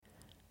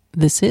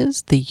This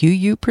is the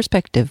UU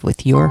Perspective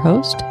with your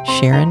host,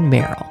 Sharon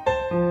Merrill.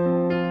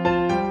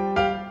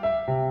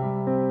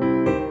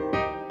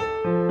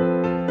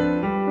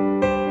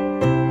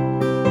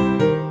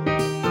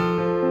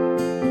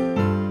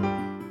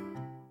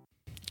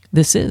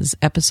 This is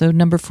episode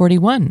number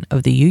 41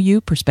 of the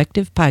UU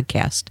Perspective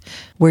podcast,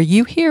 where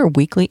you hear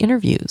weekly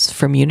interviews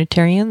from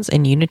Unitarians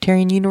and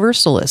Unitarian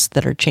Universalists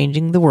that are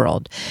changing the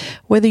world.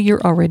 Whether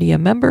you're already a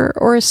member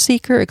or a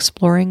seeker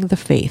exploring the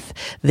faith,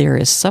 there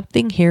is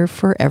something here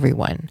for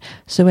everyone.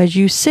 So as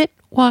you sit,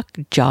 walk,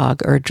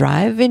 jog, or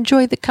drive,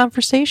 enjoy the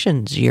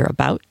conversations you're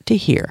about to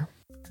hear.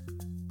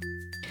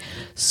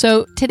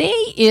 So today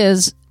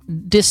is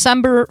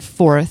December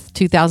 4th,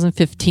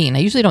 2015. I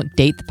usually don't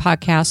date the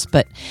podcast,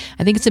 but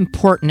I think it's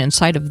important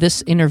inside of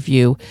this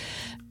interview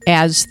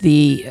as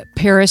the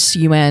Paris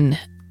UN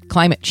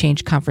Climate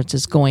Change Conference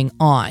is going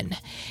on.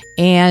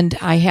 And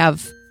I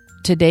have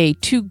today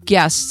two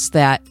guests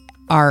that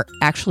are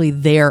actually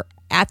there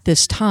at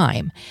this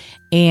time.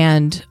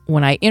 And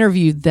when I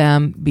interviewed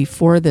them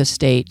before this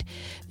date,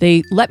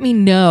 they let me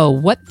know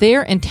what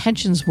their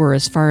intentions were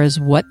as far as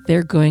what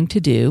they're going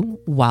to do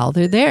while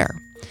they're there.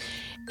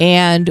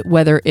 And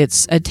whether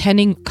it's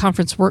attending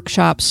conference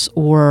workshops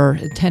or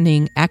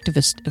attending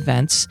activist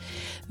events,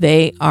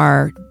 they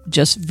are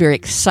just very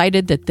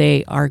excited that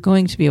they are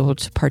going to be able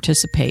to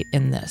participate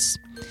in this.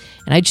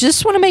 And I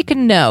just want to make a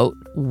note,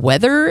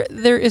 whether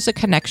there is a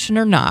connection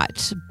or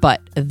not, but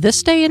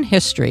this day in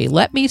history,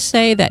 let me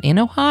say that in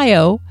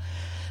Ohio,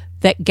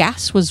 that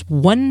gas was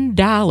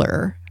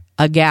 $1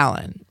 a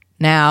gallon.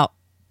 Now,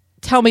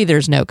 tell me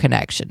there's no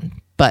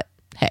connection, but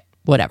hey,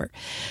 whatever.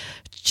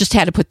 Just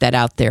had to put that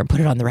out there and put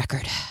it on the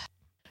record.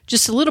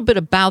 Just a little bit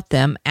about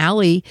them.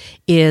 Allie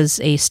is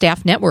a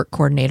staff network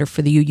coordinator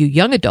for the UU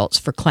Young Adults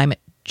for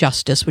Climate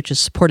Justice, which is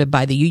supported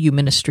by the UU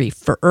Ministry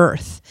for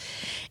Earth.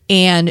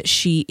 And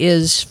she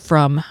is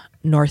from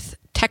North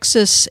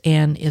Texas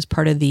and is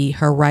part of the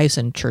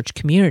Horizon Church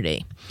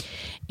community.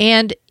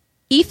 And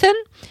Ethan,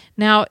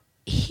 now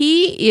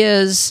he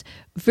is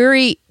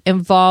very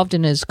involved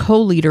and is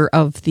co-leader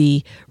of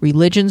the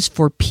Religions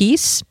for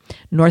Peace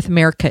North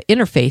America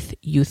Interfaith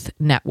Youth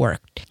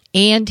Network.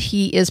 And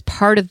he is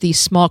part of the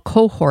small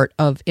cohort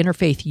of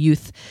interfaith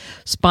youth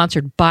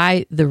sponsored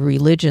by the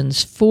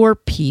Religions for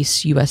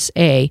Peace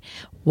USA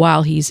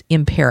while he's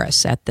in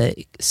Paris at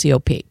the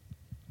COP.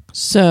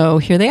 So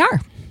here they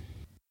are.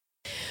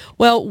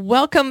 Well,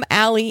 welcome,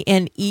 Allie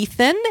and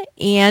Ethan.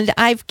 And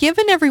I've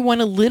given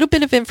everyone a little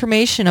bit of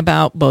information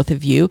about both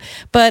of you,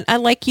 but I'd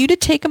like you to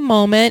take a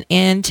moment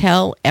and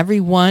tell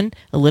everyone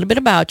a little bit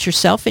about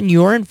yourself and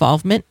your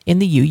involvement in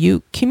the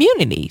UU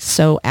community.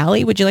 So,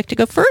 Allie, would you like to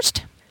go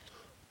first?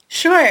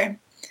 Sure.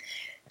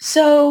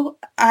 So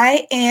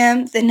I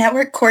am the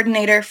network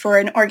coordinator for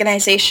an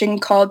organization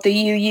called the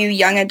UU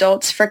Young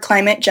Adults for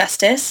Climate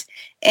Justice.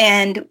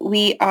 And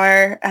we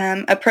are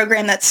a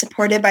program that's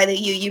supported by the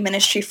UU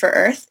Ministry for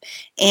Earth.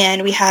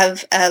 And we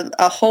have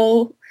a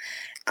whole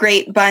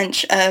great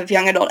bunch of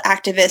young adult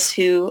activists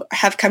who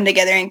have come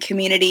together in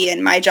community.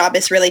 And my job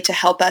is really to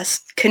help us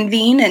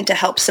convene and to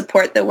help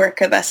support the work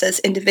of us as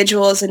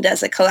individuals and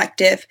as a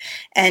collective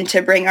and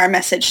to bring our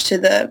message to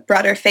the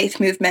broader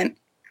faith movement.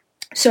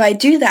 So I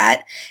do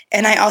that,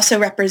 and I also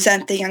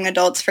represent the Young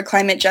Adults for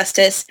Climate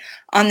Justice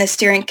on the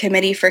steering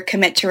committee for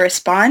Commit to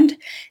Respond,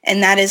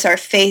 and that is our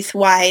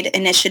faith-wide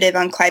initiative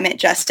on climate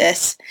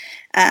justice.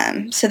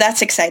 So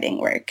that's exciting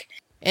work.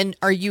 And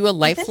are you a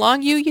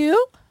lifelong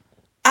UU?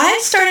 I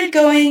started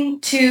going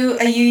to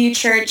a UU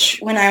church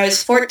when I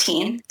was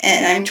 14,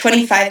 and I'm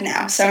 25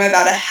 now, so I'm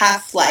about a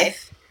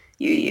half-life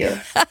UU.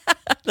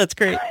 That's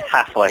great.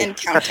 Half-life. And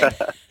counting.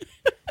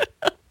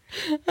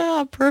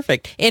 Oh,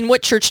 perfect. And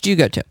what church do you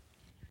go to?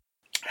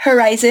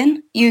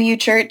 Horizon UU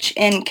Church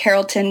in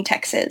Carrollton,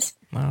 Texas.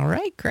 All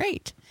right,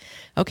 great.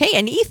 Okay,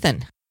 and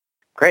Ethan.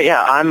 Great,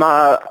 yeah.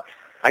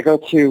 I go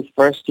to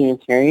First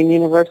Unitarian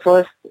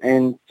Universalist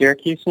in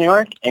Syracuse, New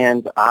York,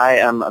 and I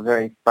am a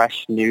very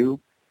fresh new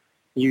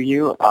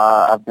UU.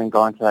 I've been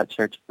going to that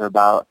church for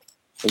about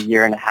a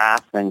year and a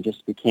half and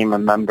just became a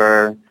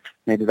member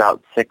maybe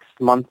about 6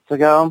 months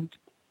ago.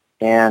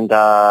 And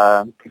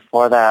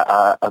before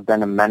that, I've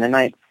been a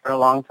Mennonite for a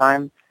long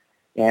time,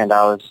 and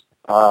I was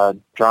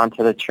drawn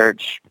to the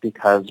church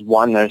because,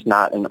 one, there's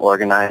not an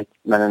organized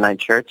Mennonite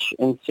church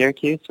in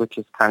Syracuse, which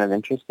is kind of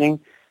interesting.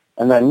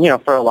 And then,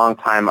 for a long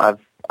time, I've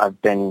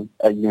been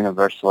a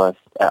Universalist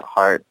at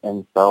heart.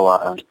 And so,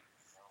 I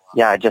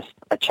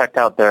checked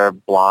out their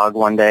blog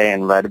one day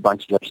and read a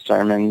bunch of their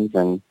sermons,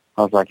 and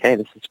I was like, hey,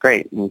 this is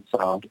great. And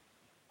so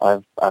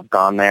I've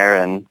gone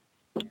there, and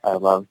I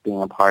love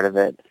being a part of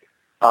it.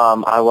 They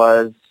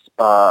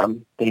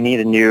need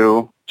a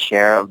new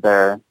chair of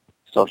their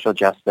social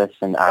justice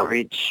and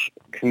outreach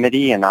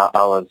committee, and I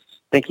was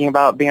thinking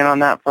about being on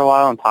that for a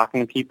while and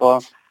talking to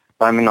people.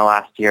 But I'm in the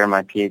last year of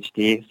my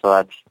PhD,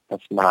 so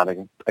that's not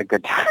a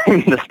good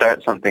time to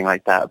start something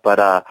like that.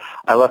 But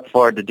I look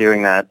forward to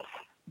doing that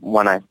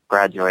when I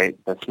graduate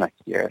this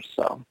next year.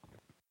 So,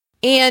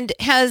 and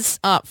has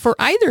for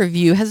either of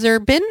you, has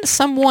there been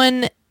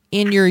someone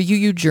in your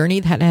UU journey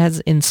that has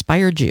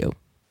inspired you?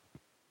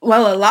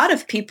 Well, a lot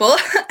of people.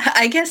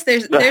 I guess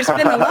there's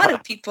been a lot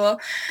of people.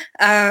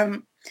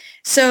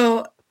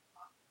 So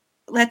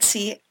let's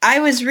see. I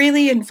was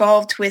really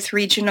involved with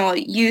regional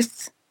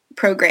youth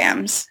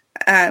programs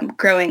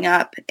growing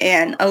up,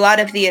 and a lot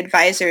of the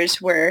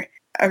advisors were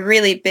a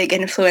really big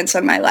influence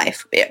on my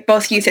life,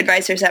 both youth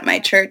advisors at my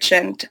church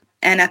and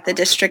at the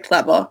district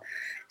level.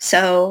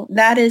 So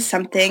that is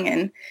something,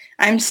 and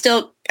I'm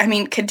still,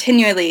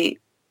 continually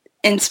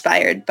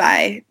inspired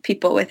by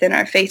people within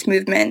our faith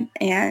movement,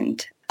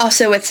 and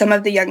also with some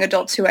of the young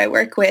adults who I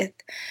work with,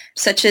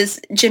 such as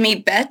Jimmy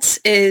Betts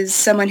is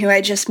someone who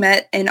I just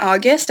met in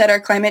August at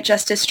our climate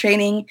justice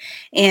training.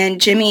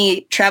 And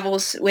Jimmy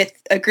travels with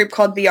a group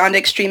called Beyond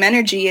Extreme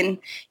Energy, and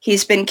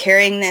he's been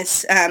carrying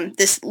this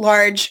this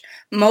large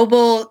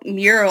mobile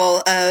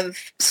mural of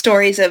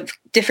stories of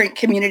different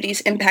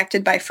communities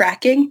impacted by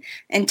fracking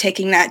and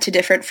taking that to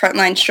different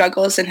frontline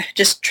struggles, and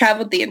just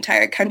traveled the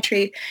entire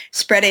country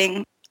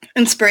spreading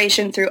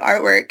inspiration through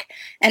artwork.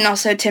 And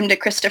also Tim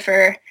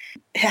DeChristopher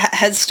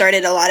has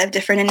started a lot of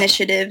different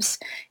initiatives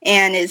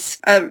and is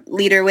a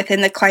leader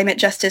within the climate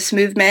justice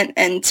movement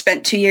and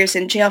spent 2 years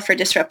in jail for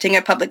disrupting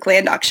a public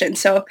land auction.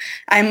 So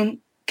I'm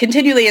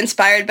continually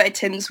inspired by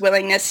Tim's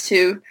willingness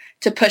to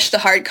push the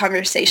hard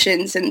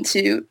conversations and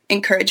to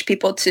encourage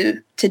people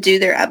to do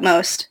their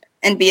utmost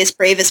and be as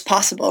brave as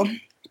possible.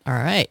 All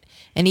right.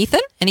 And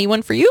Ethan,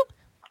 anyone for you?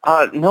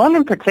 No one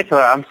in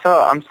particular. I'm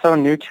so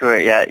new to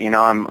it yet.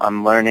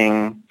 I'm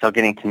learning, still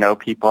getting to know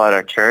people at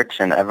our church,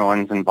 and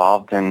everyone's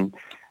involved in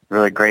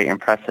really great,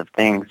 impressive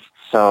things.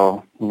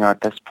 So,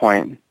 at this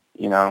point,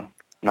 not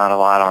a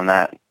lot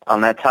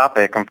on that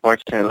topic,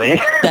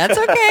 unfortunately. That's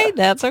okay.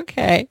 That's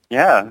okay.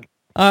 Yeah.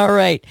 All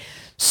right.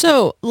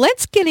 So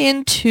let's get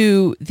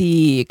into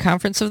the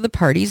Conference of the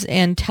Parties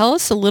and tell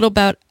us a little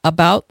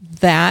about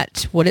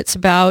that, what it's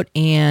about,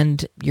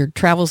 and your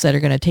travels that are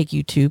going to take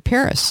you to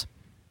Paris.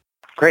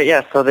 Great,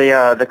 yeah. So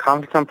the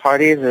Conference on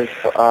Parties is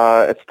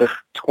it's the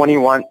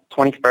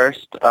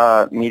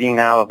 21st meeting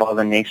now of all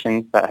the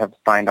nations that have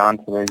signed on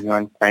to the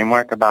UN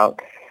framework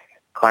about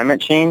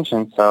climate change.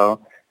 And so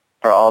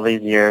for all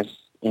these years,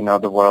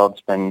 the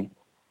world's been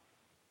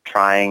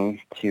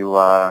trying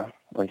to,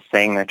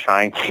 saying they're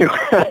trying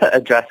to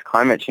address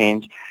climate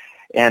change.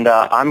 And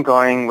I'm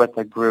going with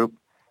a group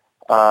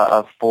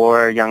of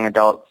 4 young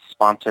adults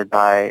sponsored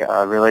by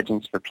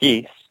Religions for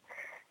Peace.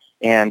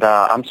 And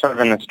I'm sort of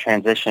in this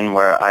transition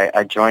where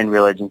I joined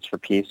Religions for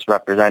Peace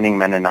representing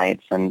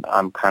Mennonites, and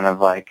I'm kind of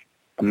like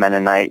a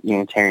Mennonite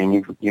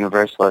Unitarian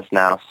Universalist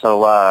now.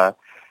 So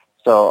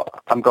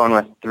I'm going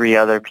with 3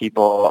 other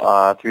people,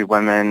 3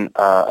 women,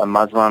 a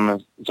Muslim, a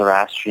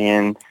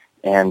Zoroastrian,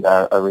 and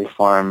a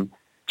Reform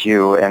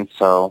Jew. And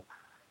so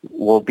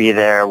we'll be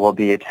there. We'll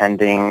be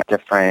attending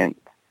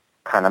different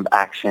kind of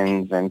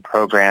actions and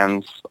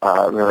programs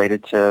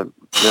related to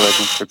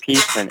Religions for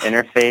Peace and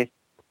interfaith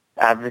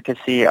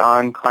advocacy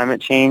on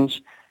climate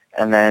change,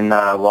 and then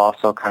we'll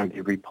also kind of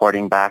be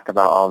reporting back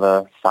about all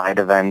the side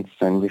events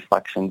and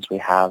reflections we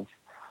have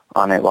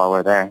on it while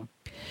we're there.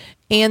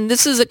 And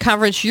this is a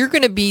conference, you're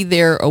going to be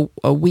there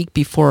a week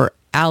before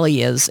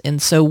Allie is,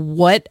 and so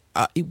what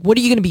are you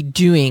going to be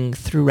doing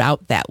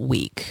throughout that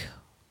week?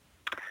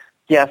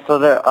 Yeah, so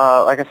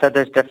like I said,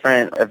 there's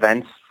different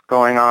events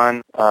going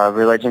on.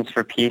 Religions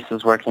for Peace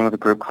is working with a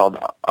group called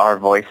Our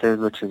Voices,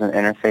 which is an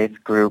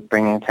interfaith group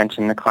bringing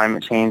attention to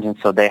climate change. And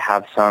so they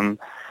have some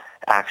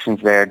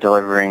actions there,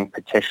 delivering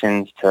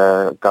petitions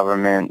to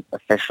government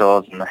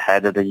officials and the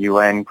head of the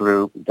UN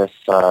group, this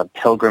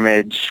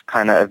pilgrimage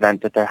kind of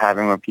event that they're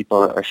having where people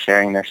are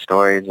sharing their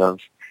stories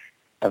of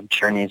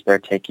journeys they're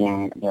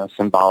taking,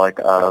 symbolic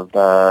of,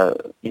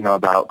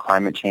 about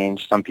climate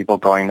change. Some people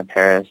going to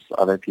Paris,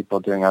 other people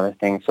doing other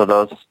things. So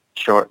those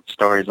short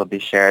stories will be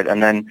shared.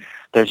 And then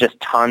there's just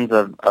tons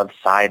of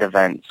side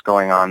events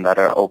going on that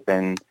are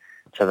open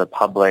to the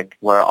public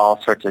where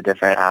all sorts of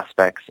different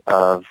aspects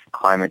of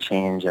climate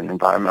change and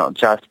environmental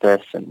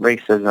justice and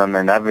racism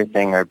and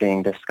everything are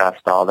being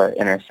discussed, all the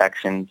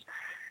intersections.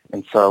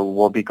 And so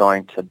we'll be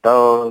going to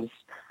those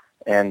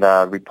and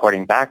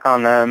reporting back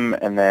on them.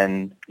 And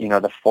then,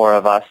 the 4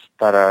 of us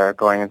that are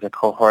going as a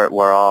cohort,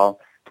 we're all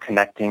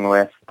connecting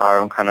with our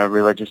own kind of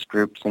religious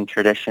groups and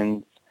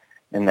traditions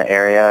in the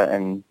area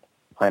and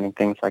planning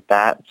things like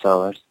that.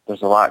 So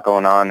there's a lot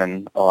going on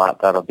and a lot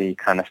that'll be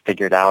kind of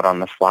figured out on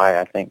the fly,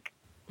 I think.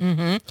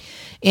 Mm-hmm.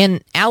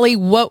 And Allie,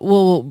 what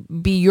will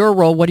be your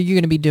role? What are you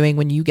going to be doing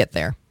when you get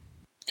there?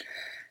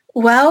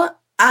 Well,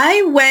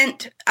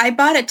 I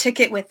bought a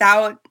ticket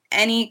without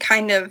any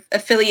kind of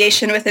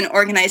affiliation with an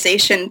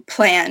organization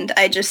planned.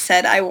 I just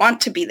said I want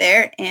to be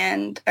there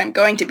and I'm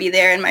going to be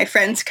there. And my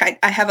friends,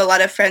 I have a lot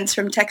of friends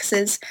from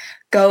Texas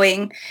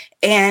going.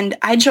 And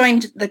I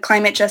joined the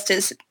climate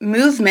justice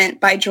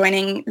movement by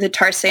joining the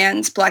tar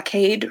sands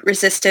blockade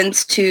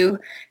resistance to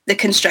the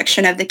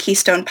construction of the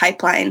Keystone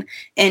Pipeline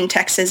in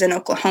Texas and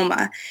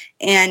Oklahoma.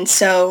 And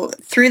so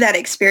through that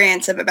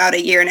experience of about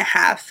a year and a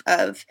half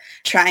of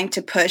trying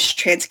to push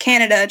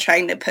TransCanada,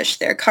 trying to push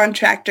their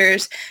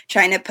contractors,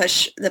 trying to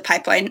push the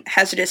Pipeline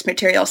Hazardous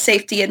Material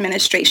Safety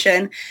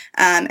Administration,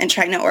 and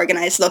trying to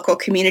organize local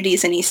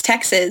communities in East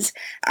Texas.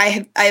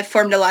 I have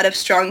formed a lot of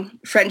strong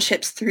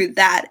friendships through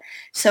that.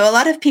 So a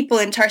lot of people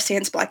in Tar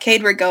Sands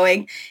Blockade were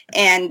going,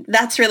 and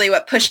that's really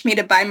what pushed me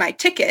to buy my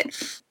ticket.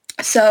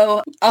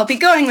 So I'll be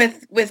going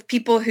with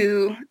people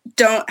who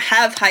don't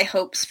have high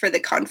hopes for the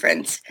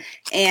conference.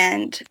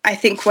 And I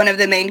think one of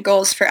the main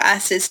goals for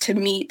us is to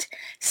meet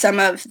some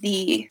of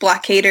the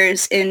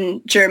blockaders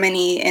in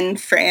Germany, in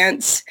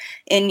France,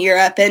 in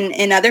Europe, and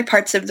in other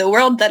parts of the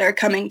world that are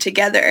coming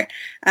together,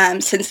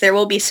 since there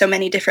will be so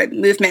many different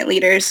movement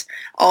leaders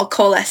all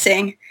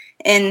coalescing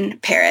in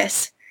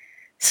Paris.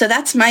 So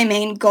that's my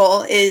main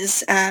goal,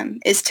 is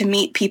to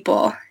meet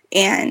people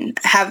and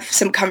have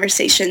some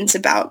conversations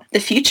about the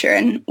future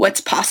and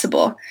what's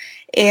possible.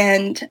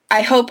 And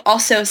I hope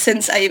also,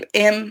 since I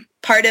am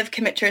part of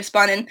Commit to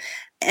Respond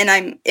and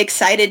I'm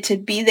excited to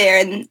be there,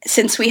 and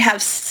since we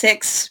have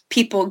 6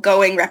 people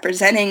going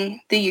representing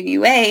the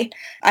UUA,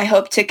 I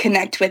hope to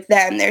connect with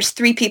them. There's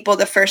 3 people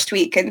the first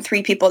week and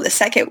 3 people the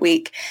second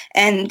week.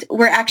 And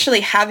we're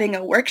actually having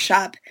a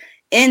workshop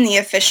in the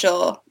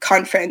official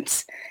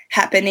conference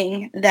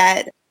happening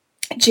that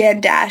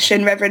Jan Dash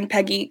and Reverend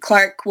Peggy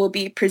Clark will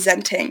be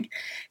presenting.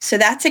 So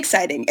that's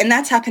exciting. And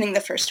that's happening the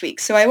first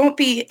week. So I won't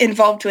be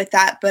involved with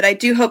that, but I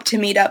do hope to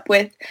meet up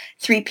with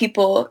 3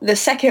 people the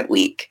second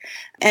week.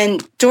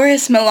 And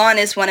Doris Milan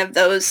is one of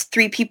those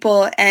 3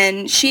 people,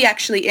 and she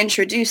actually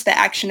introduced the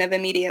action of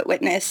immediate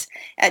witness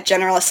at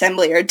General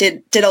Assembly, or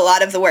did a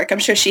lot of the work. I'm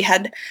sure she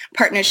had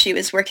partners she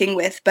was working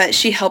with, but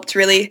she helped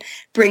really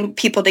bring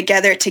people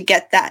together to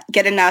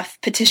get enough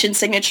petition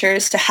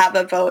signatures to have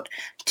a vote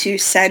to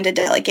send a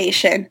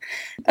delegation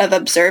of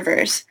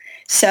observers.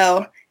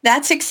 So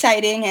that's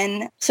exciting.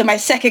 And so my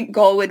second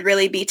goal would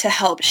really be to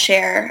help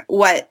share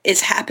what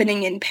is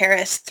happening in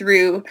Paris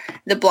through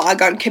the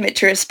blog on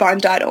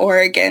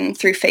committorespond.org and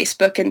through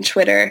Facebook and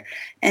Twitter,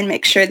 and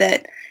make sure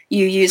that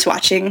UUs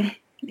watching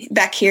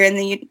back here in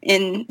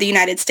the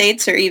United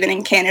States or even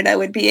in Canada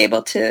would be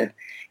able to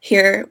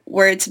hear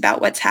words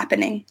about what's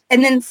happening.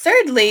 And then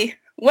thirdly,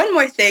 one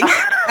more thing.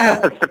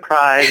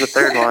 Surprise, the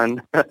third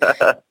one.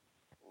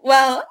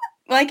 Well,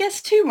 I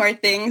guess 2 more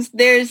things.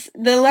 There's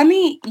the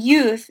Lummi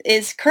Youth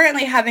is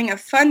currently having a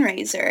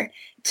fundraiser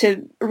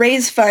to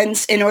raise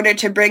funds in order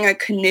to bring a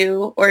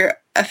canoe, or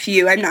a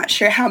few, I'm not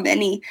sure how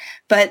many,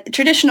 but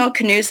traditional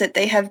canoes that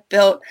they have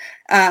built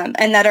and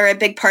that are a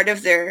big part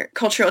of their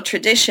cultural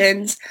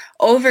traditions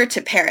over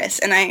to Paris.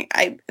 And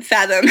I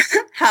fathom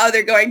how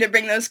they're going to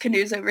bring those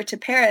canoes over to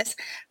Paris.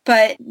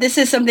 But this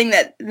is something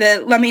that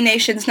the Lummi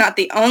Nation's not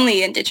the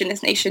only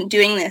Indigenous nation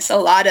doing this. A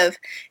lot of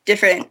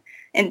different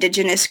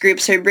Indigenous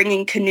groups are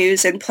bringing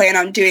canoes and plan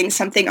on doing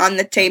something on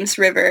the Thames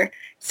River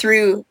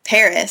through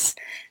Paris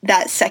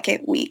that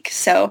second week.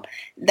 So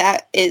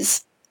that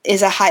is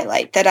a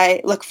highlight that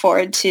I look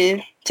forward to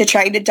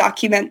trying to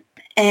document.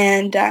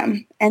 And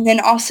then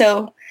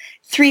also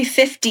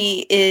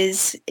 350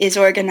 is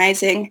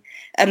organizing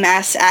a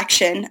mass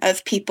action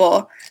of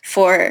people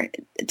for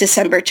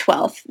December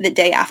 12th, the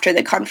day after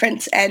the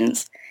conference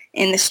ends,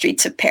 in the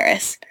streets of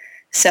Paris.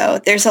 So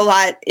there's a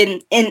lot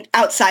in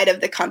outside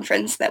of the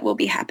conference that will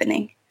be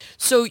happening.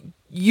 So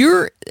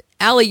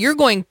Allie, you're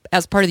going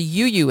as part of the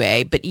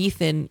UUA, but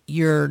Ethan,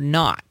 you're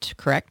not,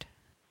 correct?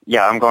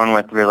 Yeah, I'm going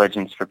with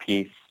Religions for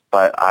Peace,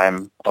 but I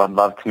would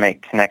love to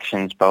make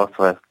connections both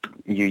with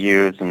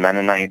UUs and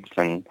Mennonites,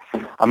 and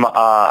I'm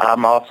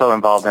also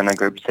involved in a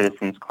group,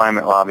 Citizens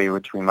Climate Lobby,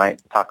 which we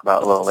might talk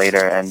about a little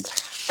later, and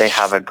they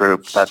have a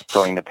group that's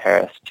going to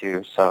Paris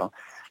too. So,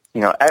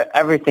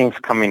 everything's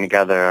coming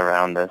together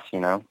around this,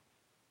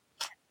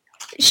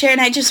 Sharon,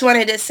 I just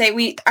wanted to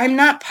say I'm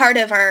not part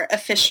of our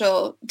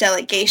official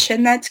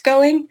delegation that's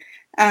going.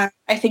 I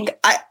think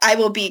I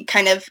will be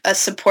kind of a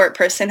support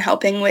person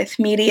helping with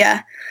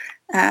media,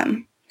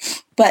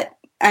 but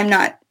I'm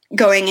not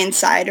going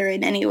inside or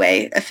in any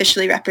way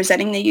officially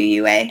representing the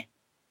UUA.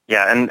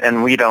 Yeah,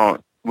 and we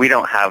don't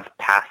have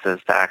passes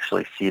to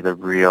actually see the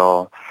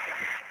real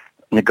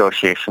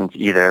negotiations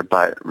either,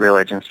 but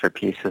Religions for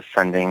Peace is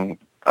sending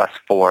us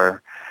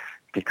 4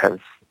 because,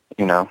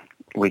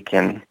 we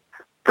can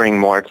bring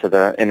more to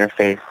the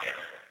interfaith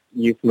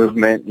youth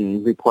movement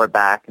and report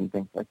back and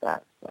things like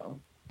that. So.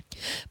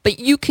 But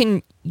you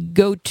can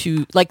go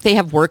to, they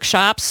have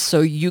workshops, so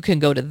you can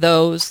go to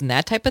those and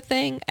that type of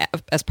thing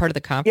as part of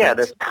the conference? Yeah,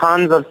 there's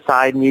tons of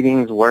side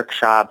meetings,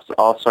 workshops,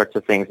 all sorts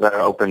of things that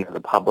are open to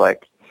the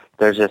public.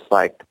 There's just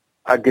a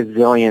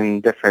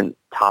gazillion different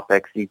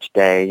topics each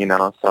day,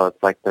 so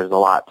it's there's a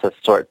lot to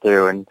sort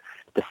through and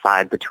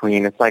decide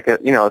between. It's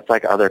it's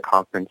like other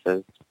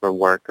conferences for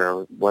work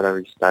or whatever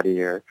you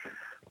study or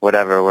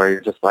whatever, where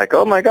you're just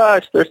oh my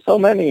gosh, there's so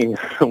many.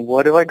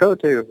 What do I go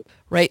to?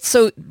 Right.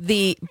 So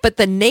the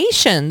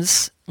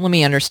nations, let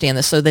me understand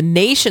this. So the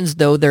nations,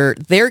 though,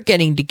 they're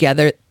getting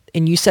together,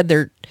 and you said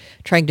they're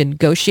trying to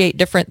negotiate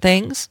different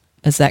things.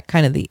 Is that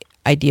kind of the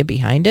idea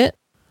behind it?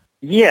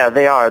 Yeah,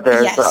 they are.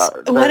 There's Yes.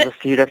 there's a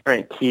few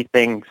different key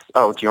things.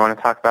 Oh, do you want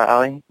to talk about,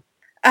 Allie?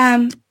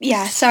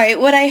 Yeah, sorry.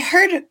 What I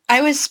heard,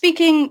 I was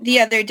speaking the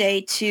other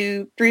day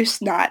to Bruce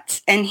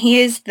Knotts, and he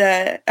is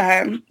the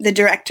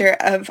director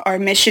of our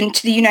mission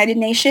to the United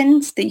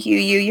Nations, the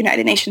UU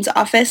United Nations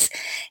office.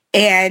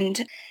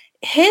 And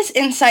his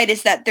insight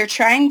is that they're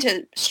trying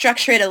to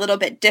structure it a little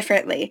bit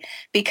differently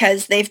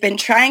because they've been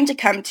trying to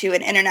come to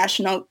an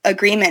international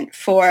agreement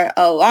for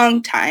a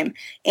long time,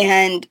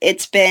 and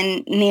it's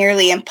been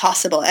nearly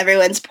impossible.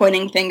 Everyone's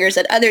pointing fingers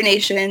at other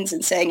nations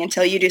and saying,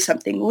 until you do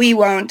something, we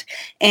won't.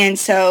 And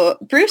so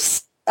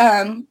Bruce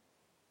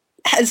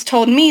has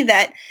told me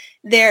that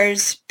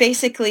there's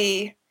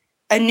basically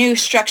a new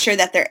structure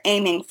that they're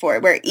aiming for,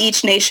 where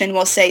each nation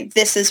will say,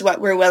 this is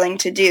what we're willing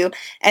to do.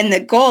 And the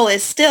goal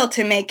is still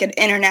to make an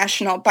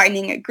international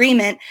binding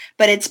agreement,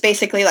 but it's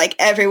basically like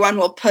everyone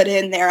will put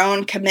in their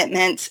own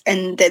commitments,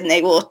 and then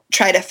they will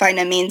try to find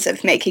a means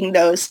of making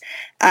those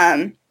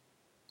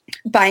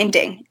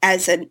binding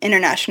as an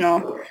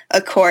international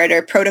accord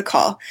or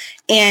protocol.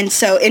 And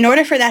so in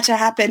order for that to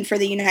happen for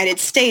the United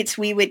States,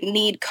 we would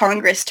need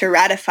Congress to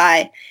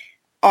ratify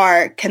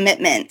our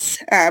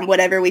commitments,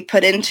 whatever we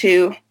put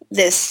into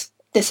this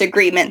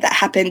agreement that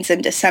happens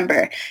in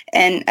December.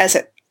 And as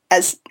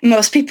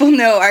most people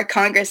know, our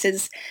Congress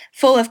is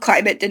full of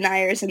climate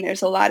deniers, and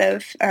there's a lot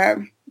of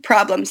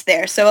problems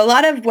there. So a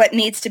lot of what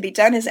needs to be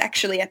done is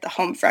actually at the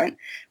home front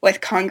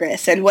with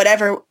Congress, and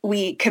whatever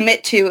we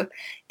commit to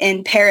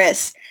in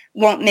Paris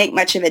won't make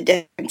much of a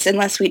difference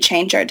unless we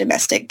change our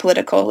domestic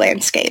political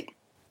landscape.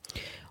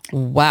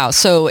 Wow.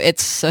 So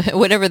it's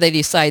whatever they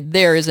decide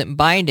there isn't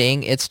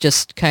binding. It's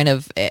just kind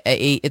of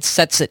it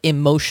sets it in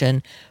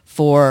motion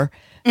for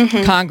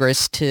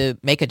Congress to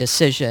make a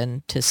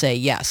decision to say,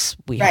 yes,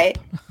 we right.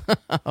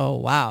 help. Oh,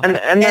 wow.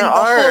 And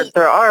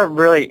there are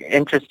really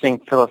interesting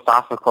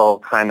philosophical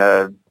kind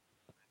of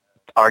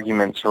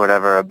arguments or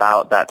whatever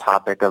about that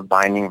topic of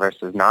binding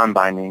versus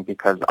non-binding,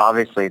 because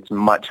obviously it's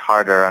much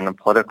harder on a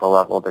political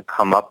level to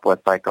come up with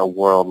like a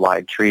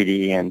worldwide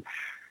treaty, and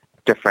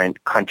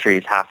different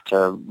countries have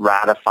to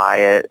ratify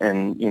it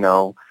in,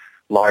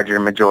 larger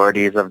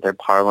majorities of their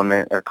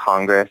parliament or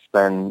Congress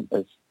than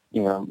is,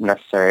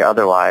 necessary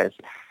otherwise.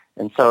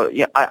 And so,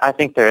 yeah, I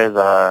think there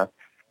is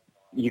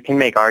you can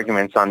make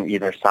arguments on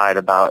either side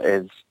about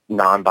is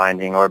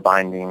non-binding or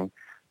binding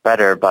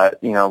better, but,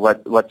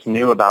 what's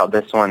new about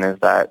this one is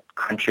that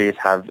countries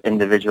have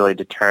individually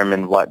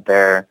determined what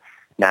their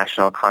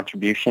national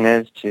contribution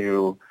is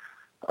to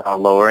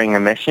lowering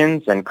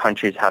emissions, and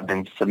countries have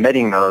been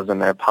submitting those in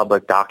their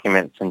public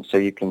documents. And so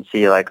you can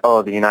see like,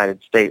 oh, the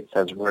United States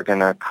says we're going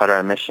to cut our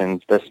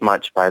emissions this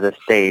much by this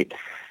date,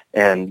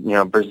 and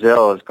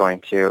Brazil is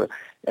going to.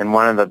 And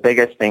one of the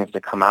biggest things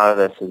to come out of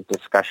this is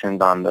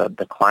discussions on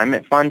the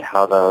climate fund,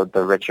 how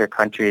the richer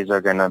countries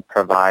are going to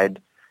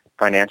provide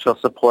financial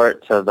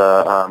support to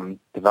the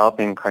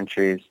developing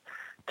countries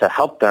to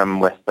help them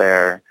with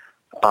their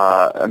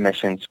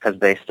emissions, because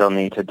they still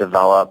need to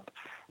develop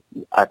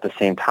at the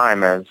same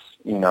time as,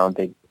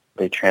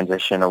 they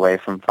transition away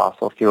from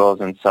fossil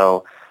fuels. And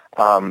so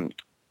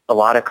a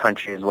lot of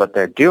countries, what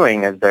they're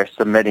doing is they're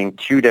submitting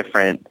two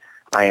different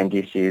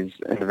INDCs,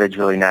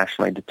 individually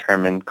nationally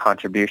determined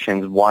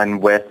contributions,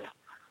 one with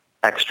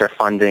extra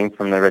funding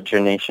from the richer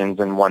nations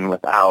and one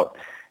without.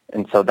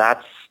 And so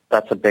that's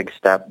a big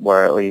step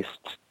where at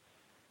least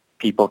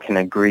people can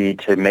agree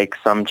to make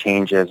some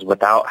changes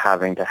without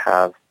having to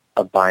have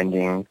a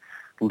binding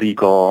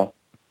legal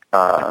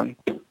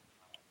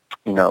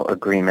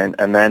agreement.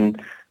 And then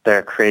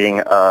they're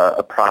creating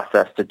a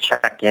process to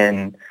check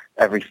in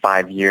every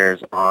 5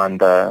 years on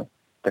the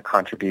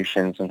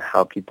contributions and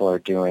how people are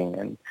doing.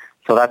 And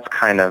so that's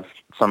kind of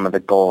some of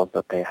the goals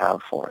that they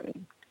have for it.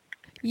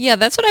 Yeah,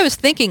 that's what I was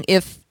thinking.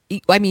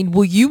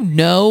 Will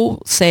you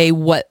say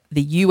what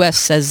the U.S.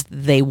 says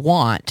they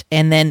want,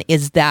 and then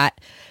is that,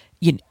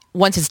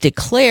 once it's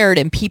declared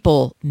and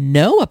people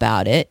know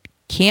about it,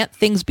 can't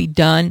things be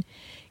done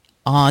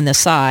on the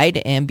side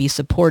and be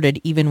supported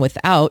even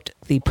without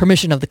the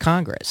permission of the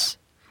Congress?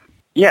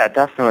 Yeah,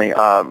 definitely.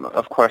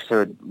 Of course,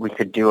 we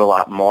could do a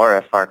lot more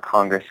if our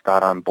Congress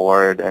got on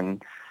board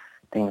and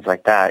things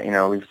like that.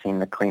 We've seen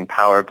the Clean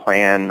Power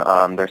Plan.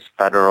 There's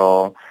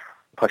federal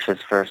pushes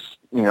for,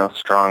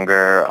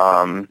 stronger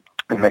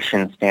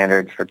emission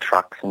standards for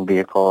trucks and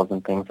vehicles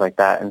and things like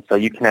that. And so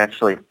you can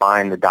actually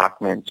find the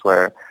documents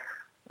where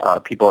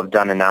people have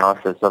done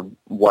analysis of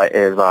what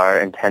is our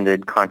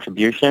intended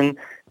contribution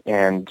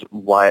and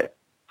what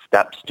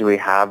steps do we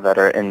have that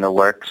are in the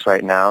works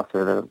right now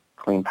through the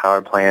Clean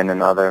Power Plan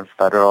and other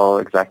federal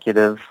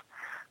executive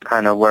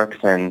kind of works.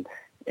 And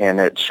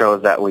it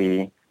shows that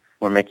we're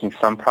making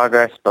some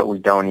progress, but we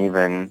don't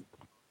even,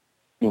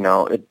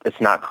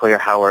 it's not clear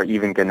how we're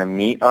even going to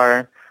meet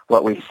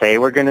what we say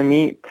we're going to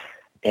meet,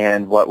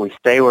 and what we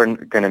say we're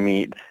going to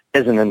meet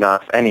isn't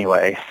enough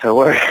anyway. So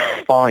we're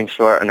falling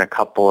short in a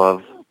couple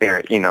of,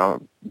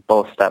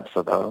 both steps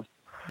of those.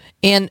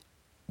 And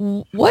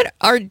what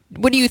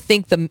do you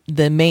think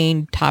the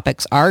main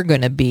topics are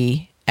going to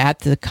be at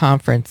the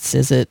conference?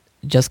 Is it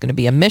just going to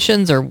be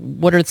emissions, or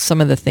what are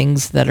some of the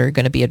things that are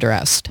going to be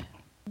addressed?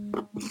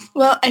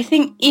 Well, I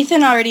think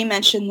Ethan already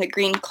mentioned the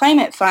Green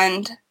Climate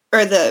Fund,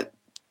 or the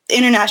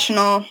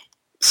international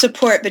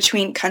support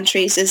between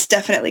countries is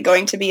definitely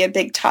going to be a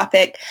big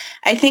topic.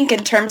 I think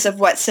in terms of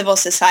what civil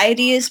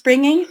society is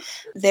bringing,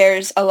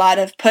 there's a lot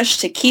of push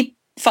to keep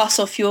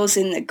fossil fuels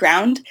in the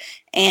ground,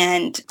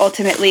 and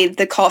ultimately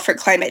the call for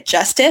climate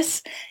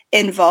justice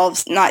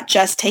involves not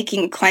just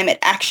taking climate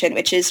action,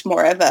 which is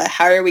more of a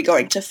how are we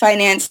going to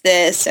finance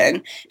this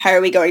and how are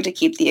we going to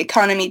keep the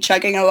economy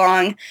chugging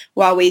along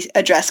while we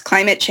address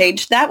climate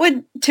change. That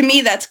would, to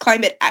me, that's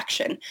climate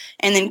action.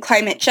 And then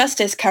climate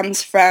justice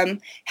comes from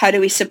how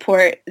do we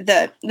support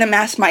the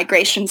mass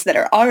migrations that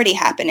are already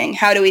happening?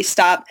 How do we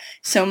stop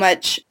so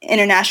much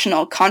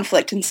international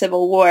conflict and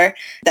civil war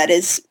that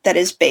is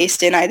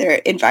based in either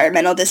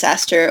environmental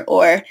disaster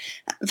or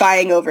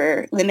vying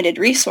over limited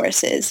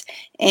resources?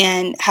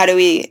 And how do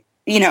we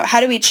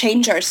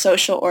change our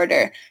social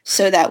order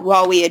so that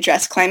while we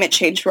address climate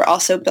change, we're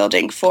also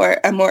building for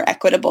a more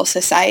equitable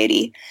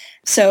society?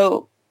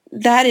 So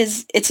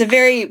it's a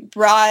very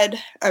broad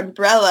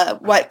umbrella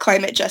what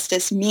climate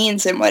justice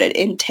means and what it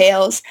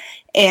entails.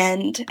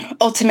 And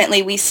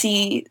ultimately we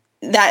see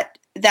that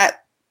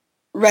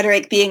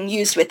rhetoric being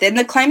used within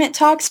the climate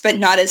talks, but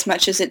not as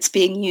much as it's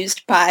being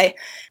used by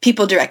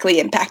people directly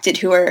impacted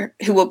who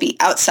will be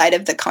outside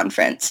of the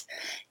conference.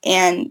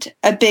 And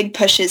a big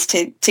push is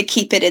to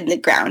keep it in the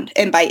ground.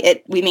 And by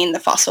it, we mean the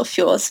fossil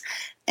fuels,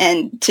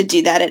 and to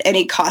do that at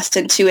any cost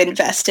and to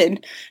invest in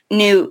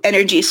new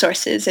energy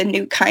sources and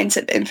new kinds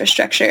of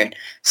infrastructure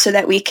so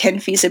that we can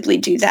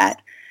feasibly do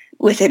that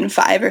within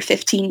 5 or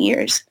 15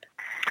 years.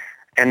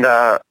 And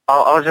I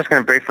was just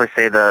going to briefly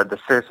say the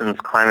Citizens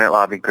Climate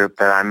Lobby group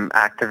that I'm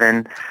active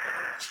in,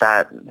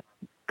 that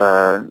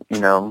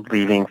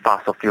leaving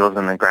fossil fuels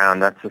in the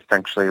ground, that's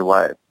essentially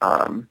what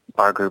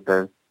our group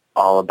is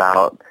all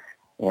about.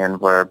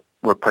 And we're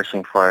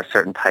pushing for a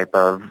certain type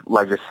of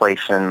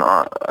legislation,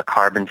 a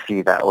carbon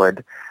fee that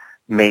would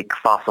make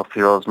fossil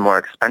fuels more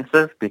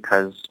expensive,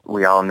 because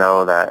we all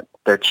know that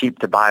they're cheap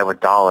to buy with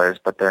dollars,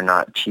 but they're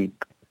not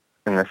cheap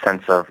in the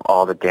sense of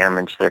all the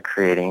damage they're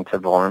creating to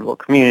vulnerable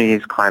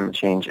communities, climate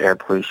change, air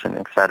pollution,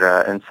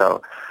 etc. And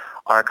so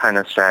our kind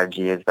of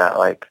strategy is that,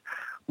 like,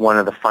 one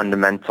of the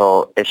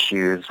fundamental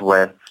issues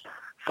with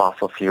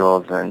fossil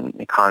fuels and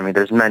economy,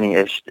 there's many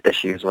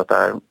issues with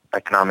our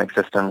economic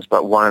systems,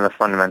 but one of the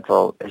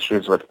fundamental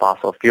issues with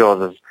fossil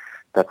fuels is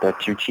that they're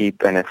too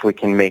cheap, and if we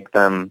can make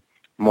them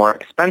more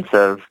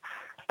expensive,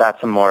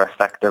 that's a more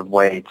effective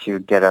way to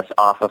get us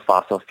off of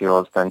fossil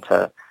fuels than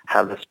to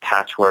have this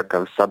patchwork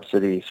of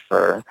subsidies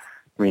for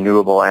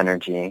renewable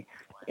energy.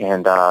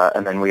 And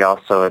then we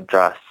also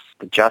address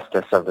the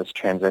justice of this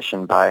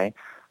transition by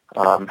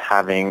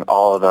having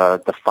all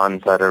of the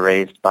funds that are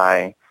raised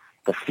by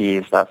the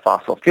fees that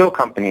fossil fuel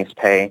companies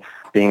pay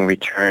being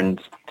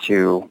returned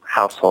to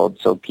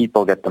households, so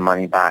people get the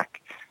money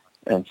back,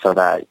 and so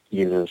that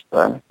eases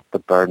the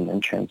burden in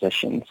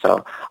transition.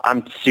 So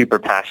I'm super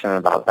passionate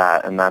about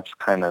that, and that's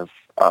kind of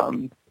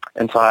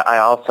and so I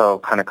also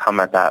kind of come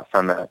at that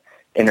from an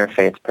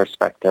interfaith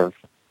perspective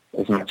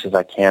as much as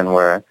I can,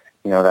 where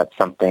that's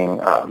something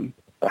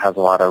that has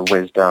a lot of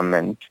wisdom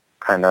and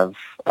kind of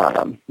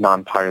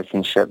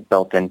nonpartisanship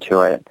built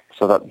into it.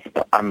 So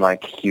that I'm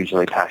like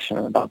hugely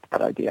passionate about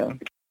that idea.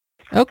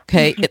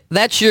 Okay,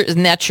 that's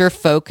your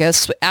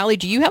focus. Allie,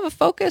 do you have a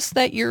focus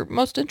that you're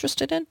most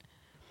interested in?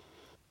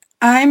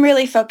 I'm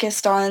really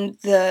focused on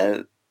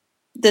the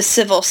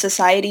civil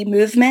society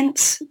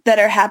movements that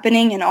are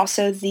happening, and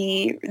also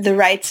the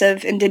rights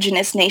of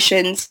indigenous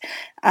nations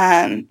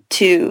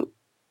to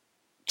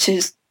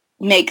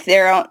make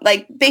their own,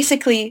 like,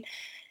 basically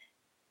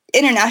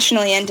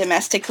internationally and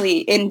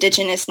domestically,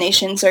 indigenous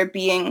nations are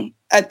being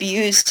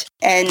abused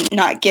and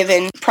not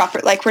given proper,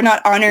 like, we're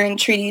not honoring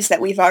treaties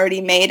that we've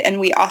already made, and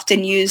we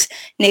often use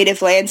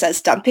native lands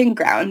as dumping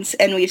grounds.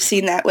 And we've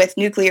seen that with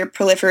nuclear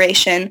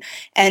proliferation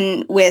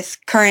and with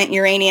current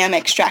uranium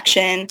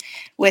extraction,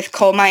 with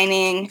coal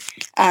mining,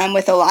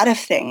 with a lot of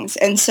things.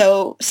 And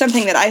so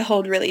something that I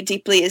hold really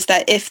deeply is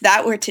that if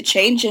that were to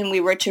change and we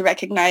were to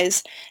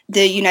recognize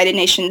the United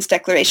Nations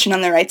Declaration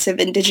on the Rights of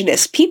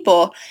Indigenous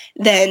People,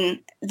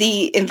 then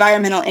the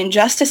environmental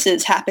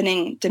injustices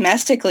happening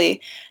domestically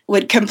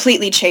would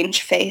completely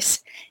change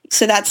face.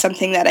 So that's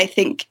something that I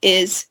think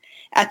is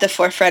at the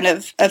forefront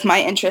of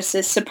my interest,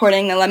 is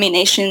supporting the Lummi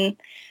Nation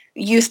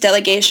youth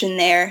delegation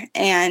there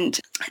and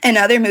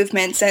other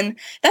movements. And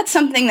that's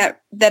something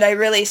that I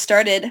really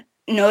started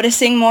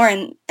noticing more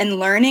and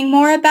learning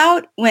more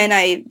about when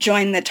I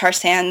joined the tar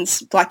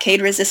sands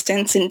blockade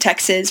resistance in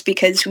Texas,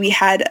 because we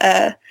had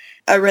a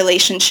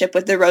relationship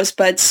with the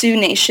Rosebud Sioux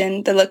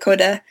Nation, the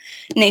Lakota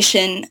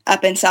Nation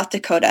up in South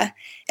Dakota,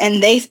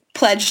 and they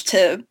pledged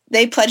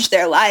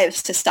their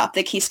lives to stop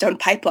the Keystone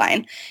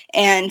Pipeline.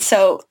 And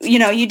so,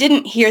 you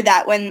didn't hear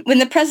that when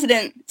the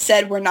president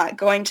said we're not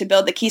going to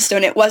build the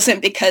Keystone, it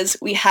wasn't because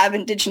we have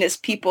indigenous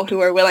people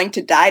who are willing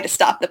to die to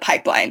stop the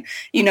pipeline.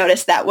 You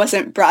notice that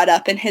wasn't brought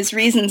up in his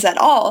reasons at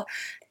all.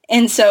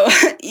 And so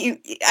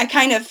I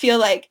kind of feel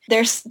like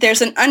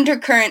there's an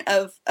undercurrent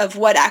of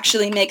what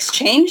actually makes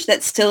change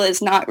that still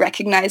is not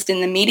recognized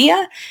in the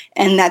media,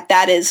 and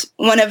that is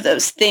one of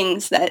those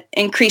things that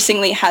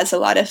increasingly has a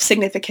lot of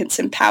significance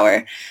and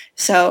power.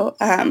 So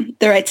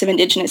the rights of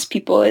Indigenous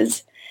people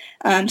is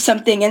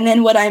something. And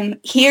then what I'm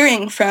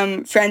hearing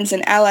from friends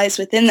and allies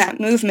within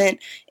that movement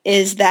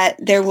is that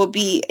there will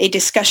be a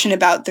discussion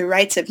about the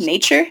rights of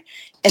nature.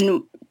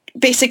 And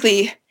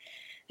basically,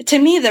 to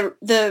me,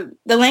 the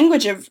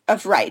language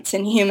of rights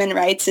and human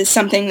rights is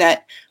something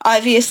that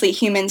obviously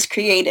humans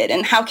created.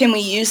 And how can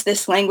we use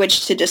this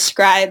language to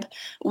describe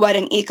what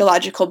an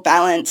ecological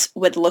balance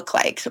would look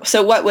like?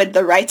 So what would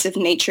the rights of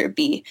nature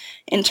be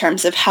in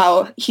terms of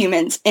how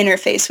humans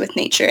interface with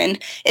nature?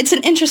 And it's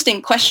an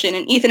interesting question.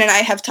 And Ethan and I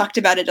have talked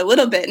about it a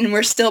little bit, and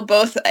we're still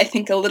both, I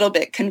think, a little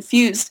bit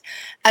confused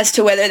as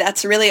to whether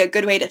that's really a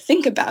good way to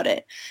think about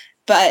it.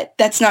 But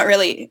that's not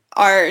really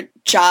our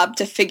job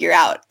to figure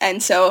out.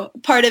 And so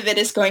part of it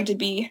is going to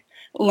be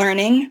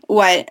learning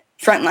what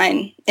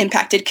frontline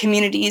impacted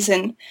communities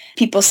and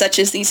people such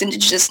as these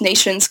Indigenous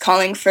nations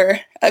calling for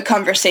a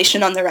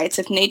conversation on the rights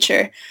of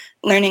nature,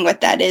 learning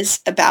what that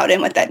is about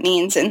and what that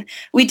means. And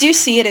we do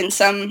see it in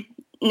some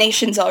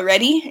nations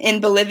already.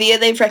 In Bolivia,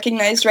 they've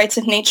recognized rights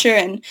of nature,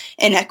 and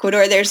in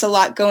Ecuador, there's a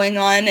lot going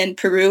on, and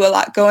Peru, a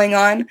lot going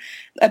on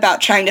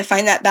about trying to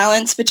find that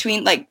balance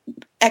between, like,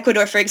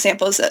 Ecuador, for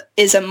example,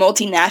 is a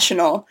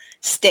multinational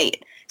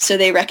state, so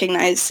they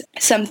recognize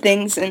some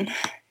things in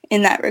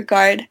that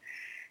regard.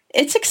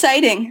 It's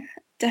exciting,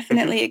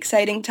 definitely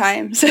exciting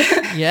times.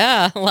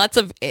 Yeah, lots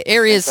of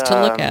areas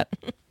to look at.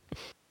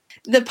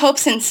 The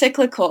Pope's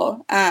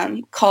encyclical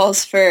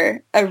calls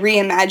for a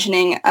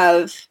reimagining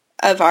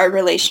of our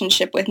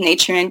relationship with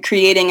nature and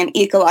creating an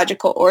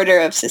ecological order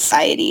of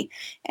society.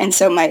 And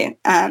so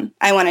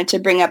I wanted to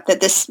bring up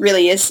that this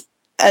really is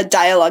a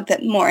dialogue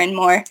that more and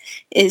more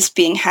is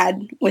being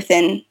had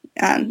within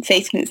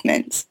faith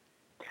movements.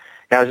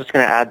 Yeah, I was just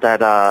going to add that,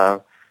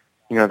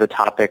 the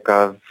topic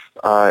of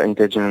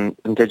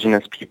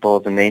indigenous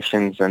peoples and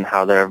nations and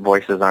how their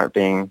voices aren't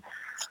being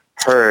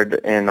heard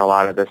in a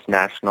lot of this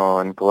national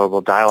and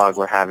global dialogue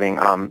we're having.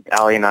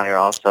 Allie and I are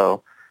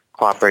also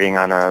cooperating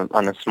on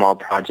a small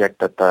project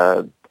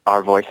that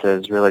Our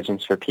Voices,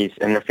 Religions for Peace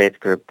interfaith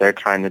group. They're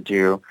trying to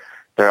do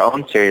their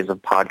own series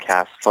of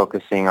podcasts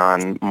focusing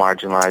on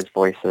marginalized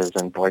voices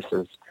and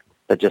voices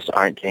that just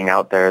aren't getting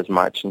out there as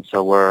much. And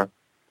so we're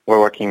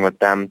working with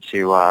them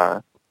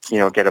to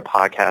get a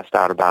podcast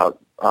out about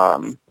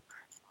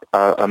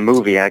a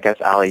movie. I guess,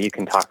 Allie, you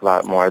can talk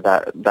about more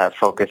that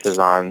focuses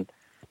on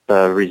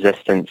the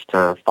resistance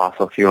to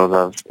fossil fuels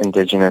of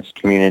indigenous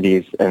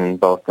communities in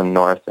both the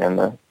North and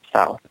the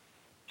South.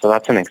 So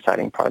that's an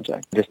exciting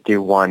project. Just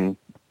do one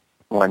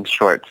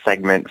short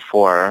segment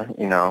for,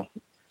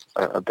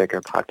 a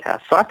bigger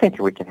podcast. So I think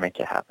we can make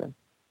it happen.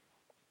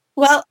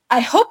 Well, I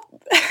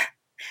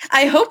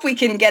hope we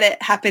can get it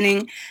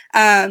happening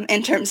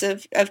in terms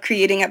of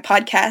creating a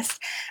podcast.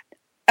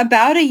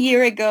 About a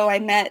year ago, I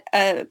met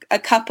a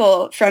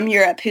couple from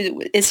Europe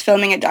who is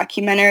filming a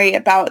documentary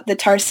about the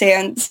tar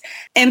sands'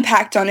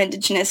 impact on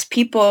Indigenous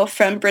people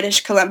from British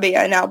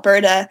Columbia and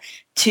Alberta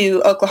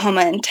to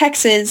Oklahoma and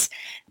Texas,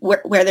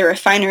 where the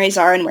refineries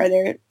are and where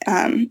they're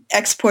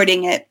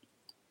exporting it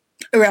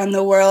around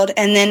the world,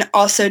 and then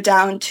also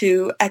down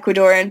to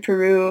Ecuador and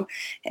Peru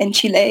and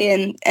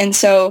Chile. And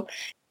so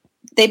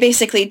they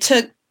basically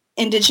took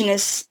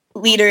Indigenous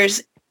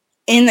leaders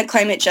in the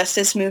climate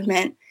justice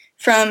movement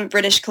from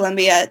British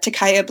Columbia, to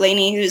Kaya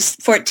Blaney, who's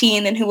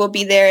 14 and who will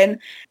be there, and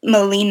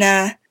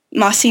Melina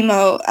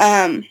Massimo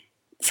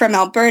from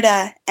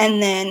Alberta,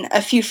 and then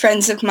a few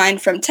friends of mine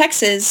from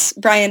Texas,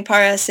 Brian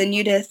Paras and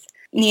Judith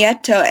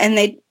Nieto, and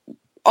they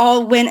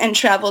all went and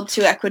traveled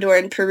to Ecuador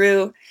and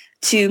Peru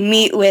to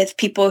meet with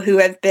people who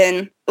have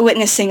been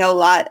witnessing a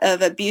lot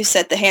of abuse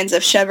at the hands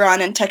of Chevron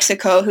and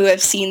Texaco, who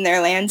have seen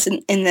their lands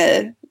in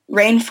the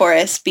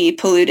rainforest be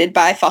polluted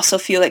by fossil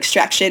fuel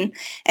extraction,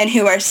 and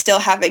who are still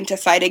having to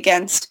fight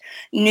against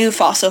new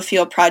fossil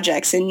fuel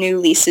projects and new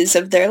leases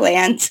of their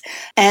lands.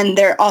 And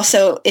there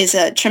also is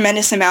a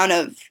tremendous amount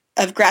of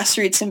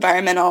grassroots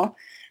environmental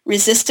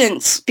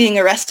resistance, being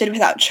arrested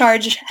without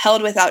charge,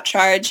 held without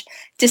charge,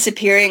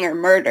 disappearing or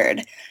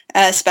murdered,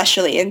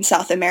 especially in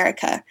South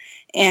America.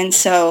 And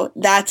so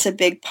that's a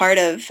big part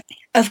of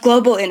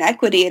global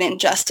inequity and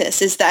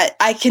injustice, is that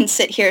I can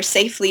sit here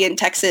safely in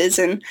Texas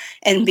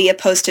and be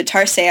opposed to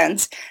tar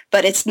sands,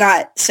 but it's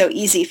not so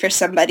easy for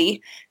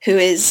somebody who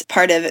is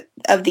part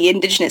of the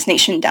Indigenous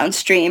nation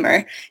downstream,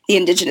 or the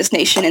Indigenous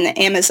nation in the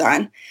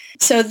Amazon.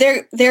 So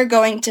they're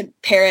going to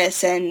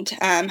Paris and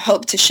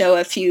hope to show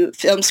a few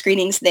film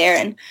screenings there,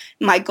 and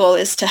my goal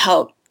is to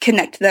help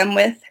connect them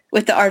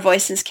with the Our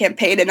Voices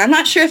campaign. And I'm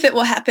not sure if it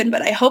will happen,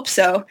 but I hope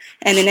so.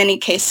 And in any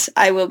case,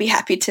 I will be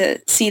happy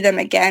to see them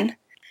again.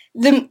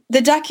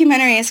 The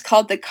documentary is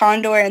called The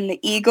Condor and the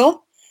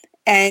Eagle,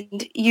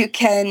 and you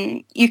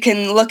can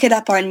look it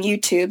up on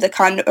YouTube, The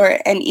Condor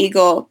and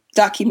Eagle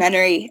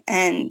documentary,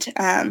 and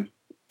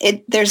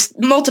there's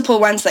multiple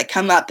ones that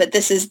come up, but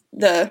this is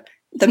the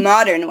the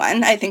modern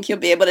one. I think you'll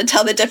be able to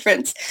tell the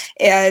difference.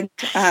 And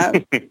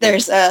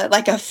there's a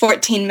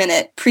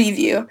 14-minute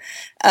preview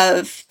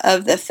of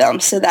the film,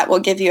 so that will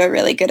give you a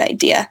really good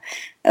idea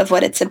of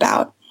what it's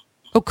about.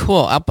 Oh,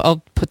 cool.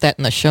 I'll put that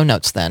in the show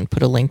notes then.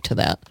 Put a link to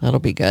that. That'll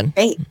be good.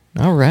 Great.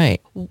 All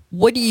right.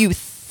 What do you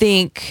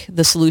think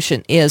the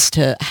solution is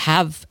to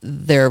have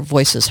their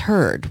voices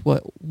heard?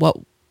 What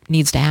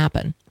needs to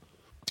happen?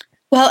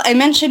 Well, I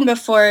mentioned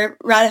before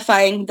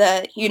ratifying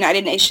the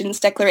United Nations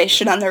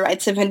Declaration on the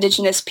Rights of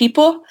Indigenous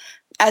People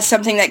as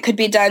something that could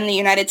be done. The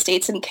United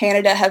States and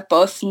Canada have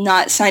both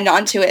not signed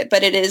on to it,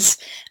 but it is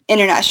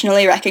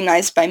internationally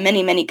recognized by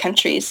many, many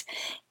countries.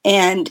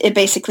 And it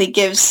basically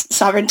gives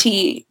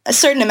sovereignty, a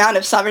certain amount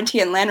of sovereignty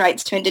and land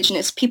rights to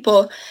Indigenous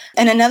people.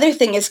 And another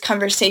thing is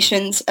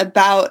conversations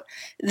about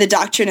the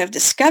doctrine of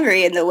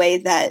discovery and the way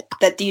that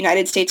the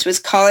United States was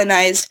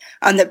colonized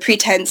on the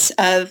pretense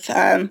of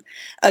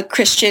a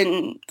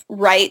Christian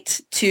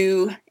right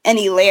to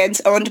any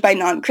lands owned by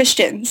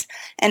non-Christians,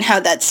 and how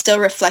that's still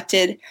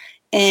reflected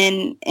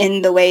in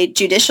the way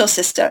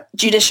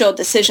judicial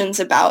decisions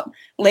about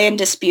land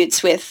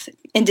disputes with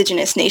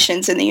Indigenous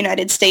nations in the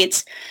United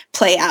States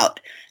play out.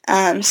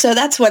 So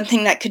that's one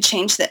thing that could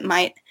change, that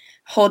might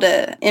hold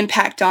an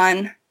impact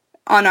on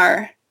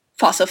our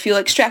fossil fuel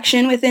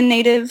extraction within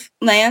native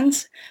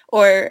lands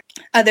or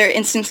other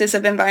instances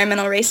of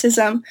environmental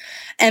racism.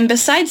 And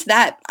besides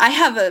that, I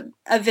have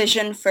a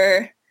vision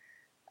for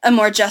a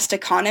more just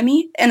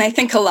economy. And I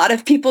think a lot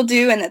of people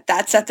do, and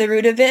that's at the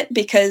root of it,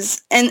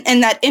 because,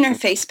 and that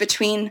interface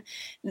between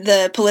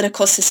the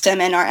political system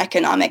and our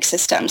economic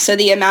system. So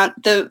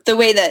the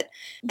way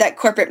that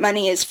corporate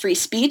money is free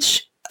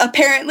speech,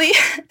 apparently,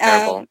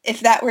 if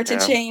that were to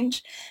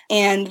change,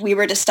 and we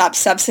were to stop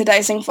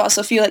subsidizing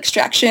fossil fuel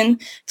extraction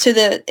to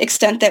the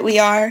extent that we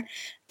are.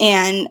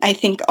 And I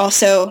think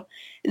also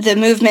the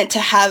movement to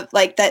have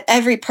that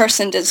every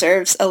person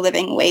deserves a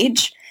living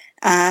wage.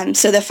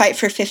 So the fight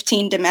for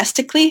 15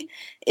 domestically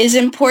is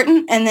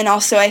important. And then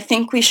also I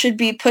think we should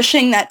be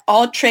pushing that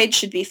all trade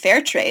should be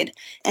fair trade.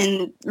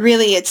 And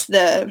really it's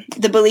the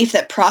belief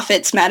that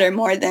profits matter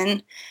more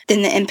than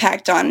the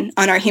impact on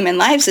our human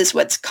lives is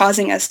what's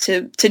causing us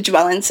to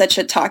dwell in such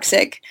a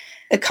toxic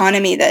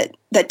economy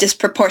that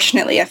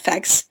disproportionately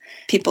affects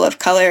people of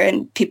color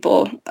and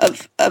people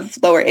of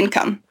lower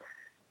income.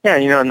 Yeah,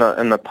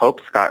 and the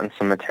Pope's gotten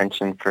some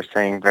attention for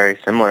saying very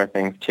similar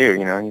things too.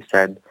 He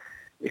said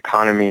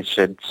economies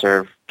should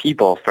serve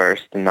people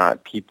first and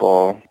not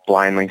people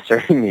blindly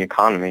serving the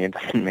economy. It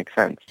doesn't make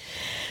sense.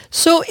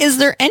 So is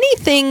there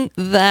anything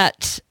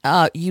that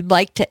you'd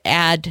like to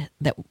add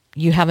that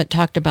you haven't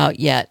talked about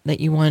yet that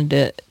you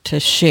wanted to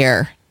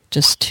share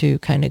just to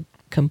kind of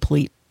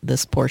complete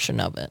this portion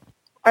of it?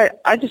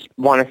 I just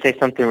want to say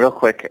something real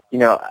quick.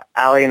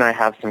 Allie and I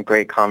have some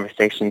great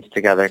conversations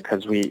together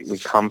because we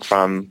come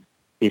from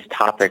these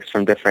topics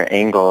from different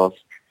angles.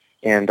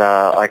 And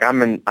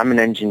I'm an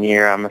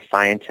engineer, I'm a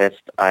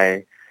scientist.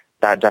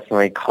 That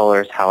definitely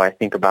colors how I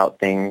think about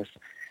things.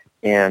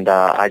 And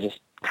I just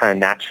kind of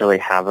naturally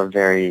have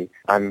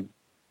I'm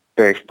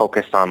very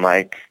focused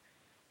on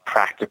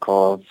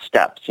practical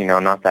steps,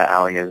 not that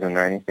Allie isn't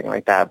or anything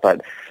like that.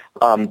 But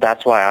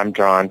that's why I'm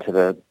drawn to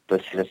the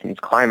Citizens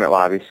Climate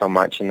Lobby so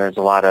much. And there's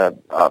a lot of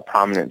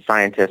prominent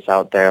scientists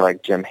out there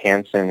like Jim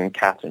Hansen and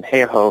Katharine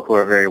Hayhoe who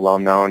are very well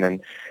known,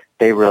 and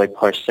they really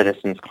push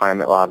Citizens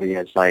Climate Lobby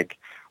as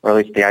or at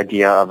least the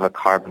idea of a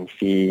carbon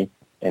fee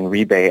and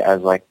rebate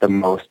as the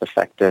most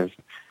effective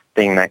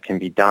thing that can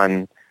be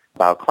done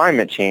about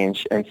climate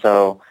change. And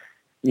so,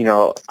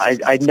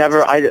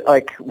 whenever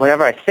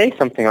I say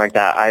something like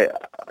that,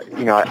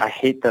 I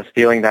hate the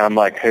feeling that I'm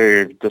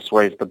hey, this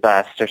way's the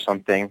best or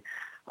something,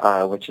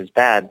 which is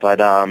bad.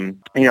 But,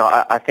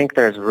 I think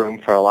there's room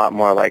for a lot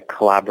more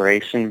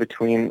collaboration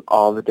between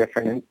all the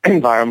different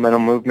environmental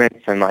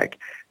movements, and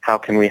how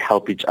can we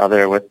help each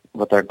other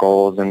with our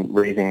goals and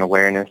raising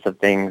awareness of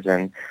things.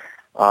 And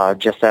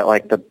just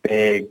at the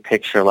big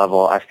picture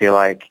level, I feel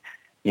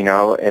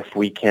if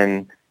we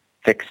can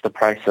fix the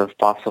price of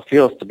fossil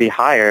fuels to be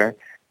higher,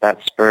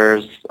 that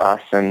spurs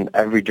us in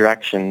every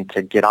direction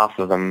to get off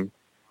of them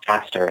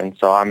faster. And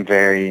so I'm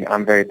very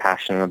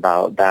passionate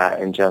about that.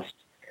 And just,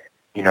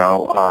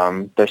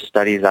 there's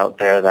studies out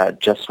there that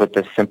just with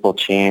this simple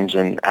change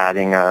and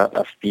adding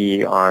a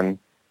fee on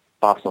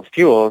fossil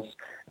fuels,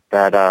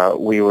 that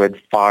we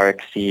would far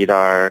exceed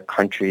our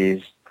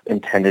country's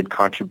intended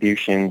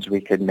contributions.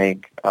 We could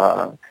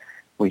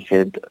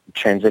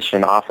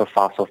transition off of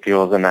fossil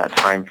fuels in that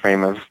time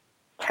frame of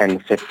 10,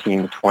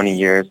 15, 20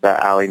 years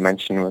that Allie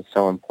mentioned was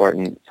so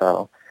important.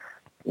 So,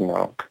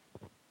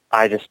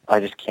 I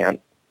just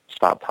can't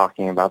stop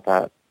talking about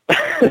that.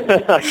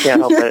 I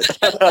can't help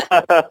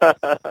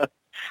it.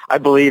 I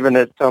believe in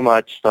it so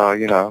much,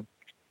 so,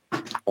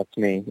 that's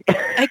me.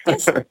 I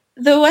guess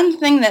the one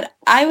thing that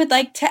I would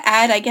like to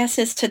add, I guess,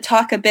 is to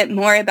talk a bit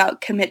more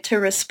about Commit to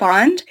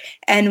Respond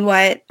and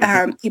what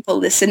people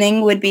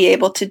listening would be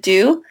able to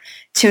do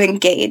to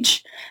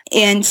engage.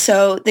 And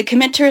so the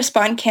Commit to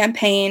Respond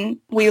campaign,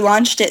 we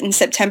launched it in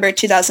September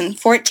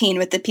 2014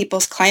 with the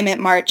People's Climate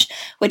March,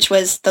 which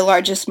was the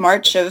largest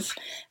march of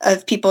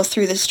people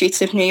through the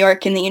streets of New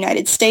York in the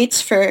United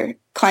States for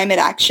climate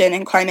action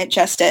and climate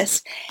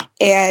justice.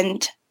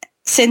 And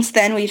since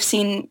then, we've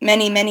seen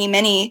many, many,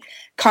 many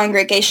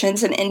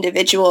congregations and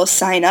individuals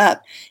sign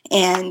up.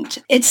 And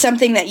it's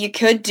something that you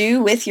could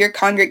do with your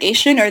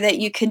congregation or that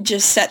you could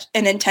just set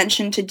an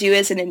intention to do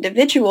as an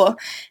individual.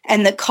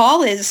 And the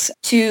call is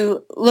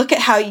to look at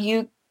how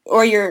you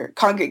or your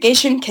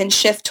congregation can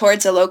shift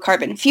towards a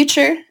low-carbon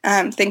future,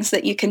 things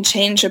that you can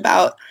change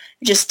about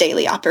just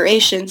daily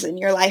operations in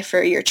your life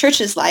or your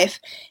church's life,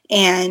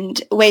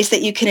 and ways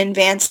that you can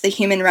advance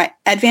human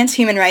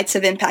rights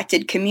of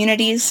impacted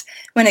communities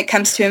when it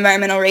comes to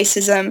environmental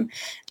racism.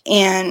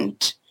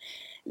 And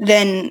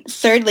then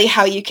thirdly,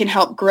 how you can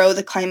help grow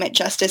the climate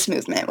justice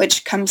movement,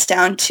 which comes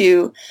down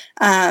to,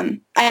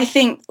 I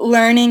think,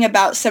 learning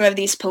about some of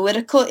these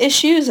political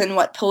issues and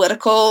what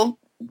political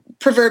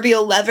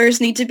proverbial levers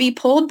need to be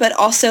pulled, but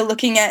also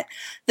looking at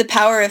the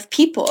power of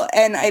people.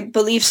 And I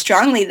believe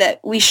strongly that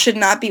we should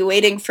not be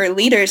waiting for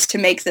leaders to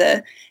make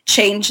the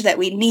change that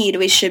we need.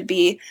 We should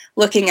be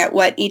looking at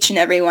what each and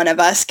every one of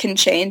us can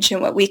change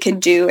and what we can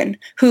do and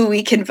who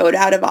we can vote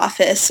out of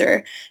office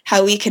or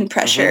how we can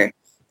pressure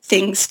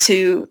things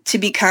to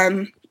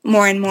become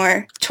more and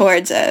more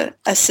towards a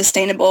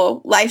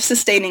sustainable,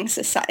 life-sustaining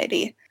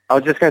society. I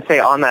was just going to say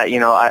on that,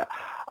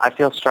 I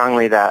feel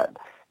strongly that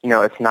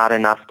it's not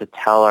enough to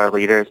tell our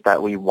leaders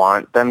that we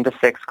want them to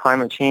fix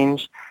climate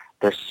change.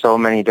 There's so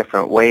many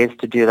different ways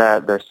to do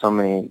that. There's so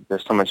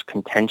much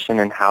contention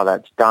in how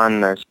that's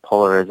done. There's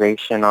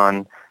polarization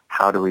on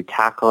how do we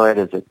tackle it.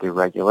 Is it through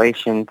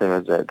regulations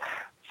or is it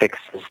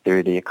fixes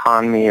through the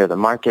economy or the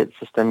market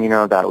system,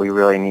 that we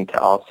really need to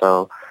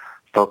also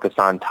focus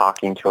on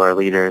talking to our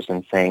leaders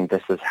and saying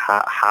this is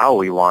how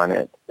we want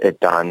it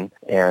done.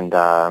 And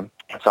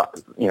so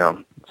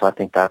I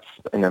think that's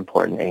an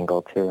important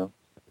angle too.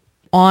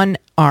 On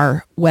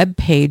our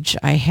webpage,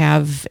 I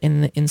have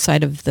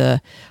inside of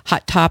the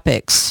hot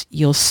topics,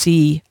 you'll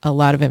see a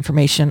lot of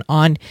information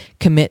on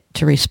Commit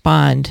to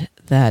Respond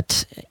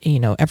that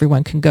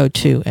everyone can go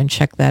to and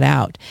check that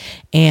out.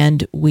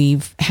 And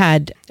we've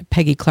had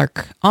Peggy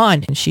Clark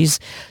on, and she's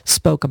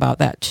spoke about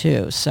that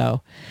too.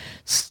 So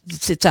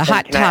it's a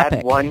hot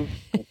topic. Can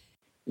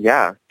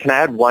I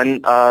add one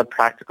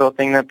practical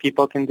thing that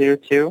people can do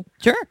too?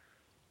 Sure.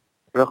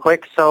 Real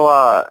quick.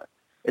 So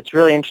it's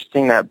really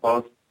interesting that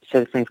both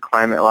Citizens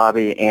Climate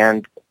Lobby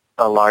and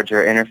a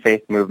larger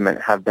interfaith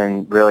movement have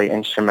been really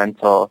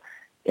instrumental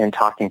in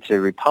talking to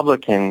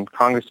Republican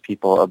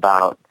congresspeople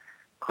about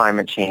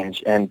climate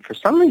change. And for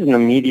some reason, the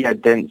media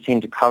didn't seem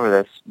to cover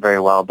this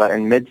very well. But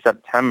in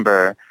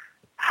mid-September,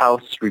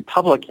 House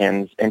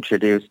Republicans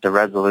introduced a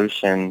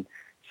resolution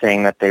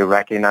saying that they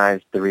recognize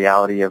the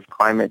reality of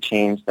climate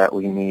change, that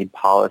we need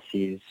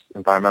policies,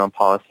 environmental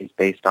policies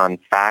based on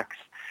facts,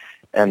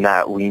 and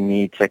that we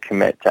need to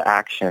commit to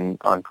action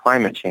on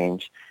climate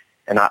change.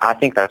 And I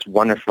think that's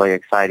wonderfully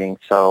exciting.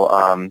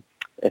 So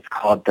it's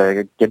called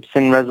the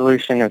Gibson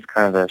Resolution. It's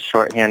kind of the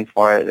shorthand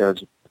for it. It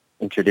was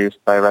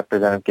introduced by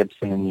Representative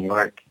Gibson in New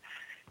York.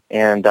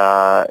 And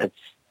it's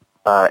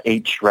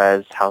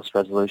HRES, House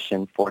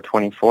Resolution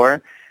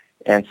 424.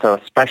 And so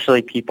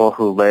especially people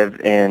who live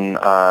in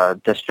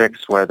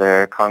districts where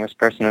their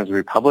congressperson is a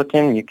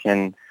Republican, you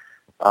can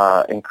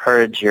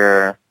encourage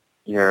your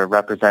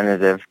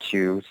representative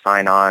to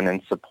sign on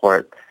and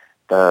support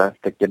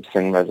the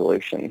Gibson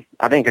resolution.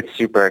 I think it's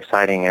super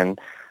exciting, and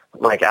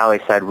like Ali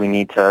said, we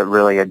need to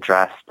really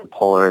address the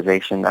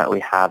polarization that we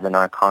have in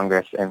our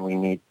Congress, and we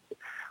need,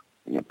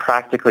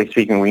 practically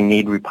speaking, we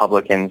need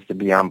Republicans to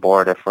be on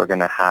board if we're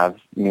going to have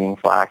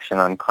meaningful action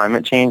on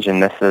climate change,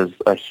 and this is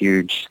a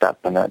huge step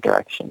in that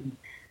direction.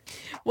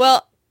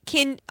 Well,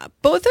 can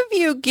both of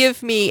you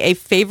give me a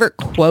favorite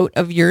quote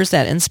of yours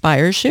that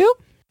inspires you?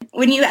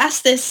 When you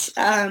asked this,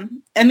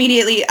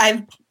 immediately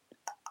I've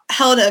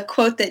held a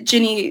quote that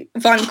Ginny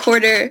Von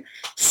Courter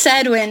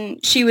said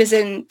when she was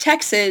in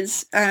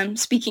Texas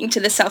speaking to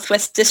the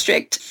Southwest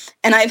District.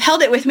 And I've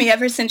held it with me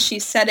ever since she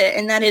said it,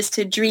 and that is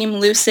to dream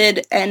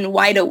lucid and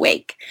wide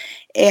awake.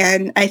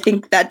 And I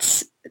think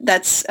that's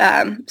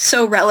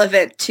so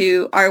relevant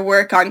to our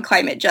work on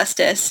climate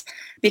justice,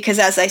 because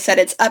as I said,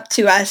 it's up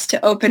to us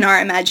to open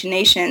our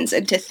imaginations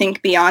and to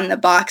think beyond the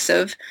box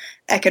of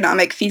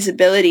economic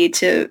feasibility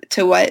to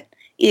what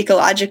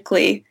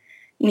ecologically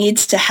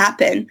needs to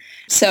happen.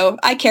 So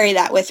I carry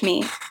that with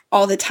me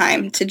all the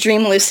time, to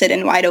dream lucid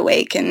and wide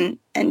awake and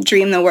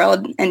dream the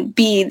world and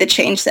be the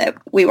change that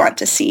we want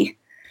to see.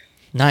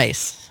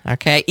 Nice.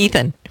 Okay.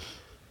 Ethan.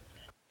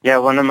 Yeah,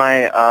 one of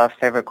my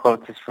favorite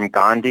quotes is from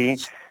Gandhi,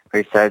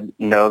 where he said,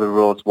 know the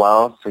rules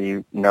well so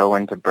you know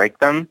when to break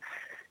them.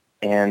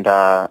 And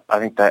I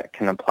think that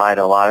can apply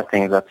to a lot of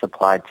things. That's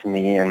applied to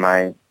me in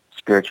my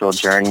spiritual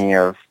journey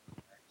of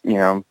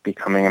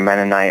becoming a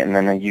Mennonite and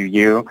then a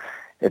UU.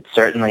 It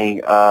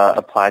certainly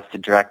applies to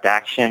direct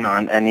action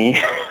on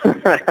any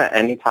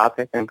any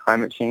topic in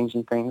climate change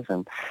and things.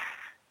 And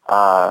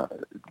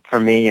for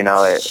me,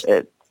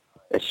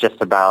 it's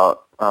just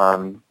about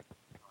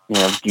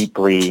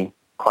deeply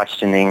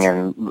questioning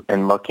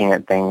and looking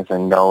at things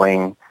and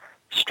knowing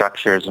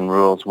structures and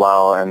rules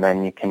well, and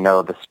then you can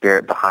know the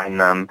spirit behind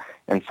them.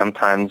 And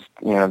sometimes,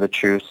 the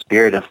true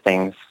spirit of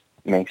things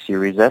makes you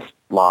resist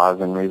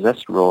laws and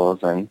resist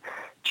rules and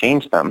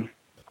change them.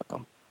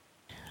 So.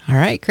 All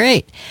right,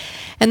 great.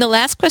 And the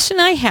last question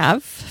I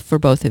have for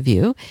both of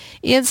you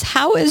is,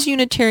 how is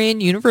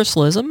Unitarian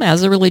Universalism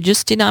as a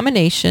religious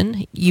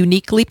denomination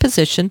uniquely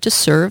positioned to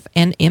serve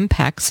and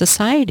impact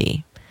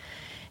society?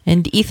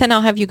 And Ethan,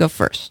 I'll have you go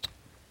first.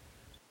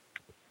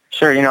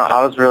 Sure.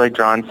 I was really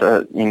drawn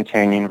to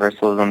Unitarian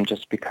Universalism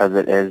just because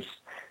it is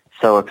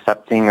so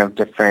accepting of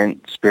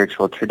different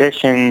spiritual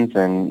traditions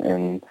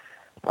and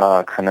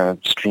kind of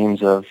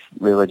streams of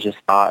religious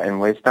thought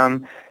and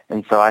wisdom.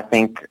 And so I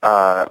think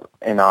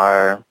in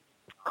our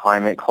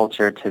climate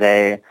culture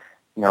today,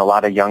 a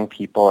lot of young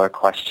people are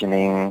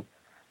questioning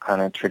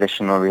kind of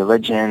traditional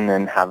religion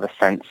and have a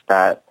sense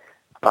that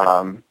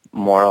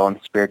moral and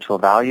spiritual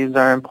values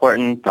are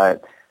important,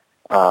 but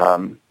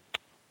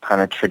kind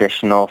of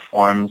traditional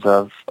forms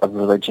of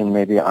religion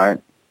maybe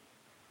aren't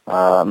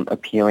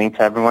appealing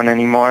to everyone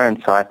anymore.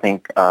 And so I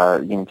think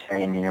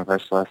Unitarian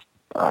Universalists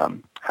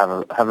have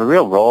a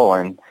real role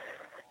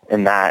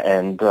in that,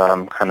 and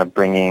kind of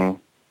bringing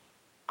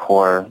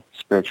core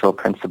spiritual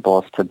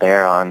principles to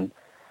bear on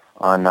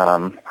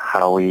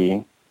how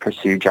we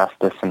pursue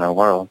justice in our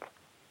world.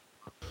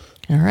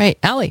 All right,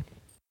 Allie.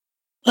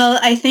 Well,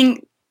 I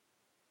think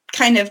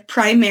kind of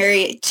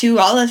primary to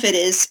all of it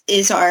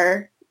is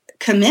our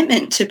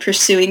commitment to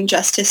pursuing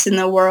justice in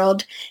the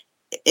world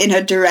in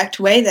a direct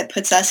way that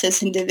puts us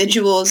as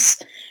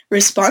individuals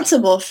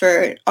responsible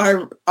for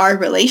our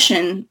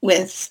relation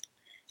with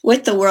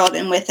the world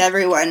and with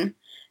everyone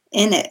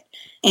in it.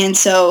 And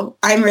so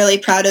I'm really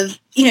proud of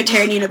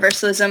Unitarian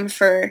Universalism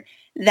for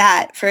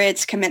that, for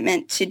its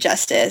commitment to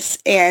justice.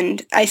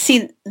 And I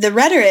see the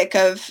rhetoric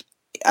of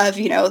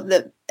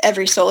the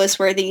every soul is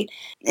worthy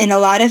in a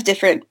lot of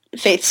different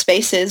faith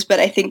spaces, but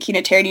I think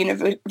Unitarian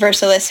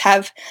Universalists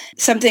have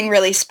something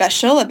really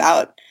special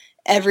about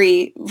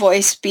every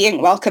voice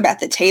being welcome at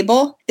the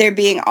table, there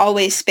being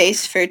always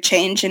space for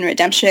change and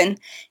redemption,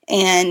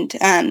 and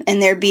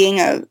there being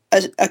a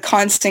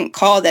constant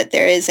call that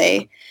there is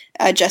a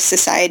just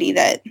society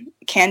that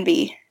can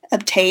be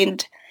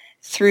obtained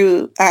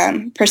through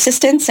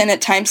persistence and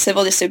at times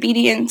civil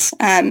disobedience,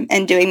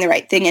 and doing the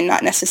right thing and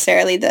not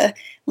necessarily the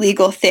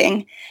legal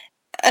thing.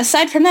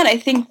 Aside from that, I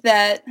think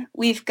that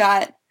we've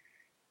got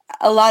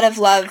a lot of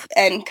love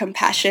and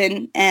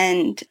compassion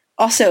and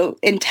also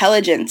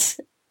intelligence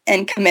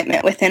and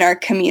commitment within our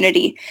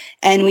community.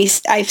 And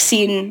I've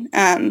seen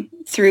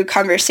through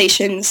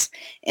conversations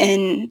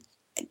in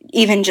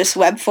even just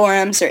web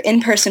forums or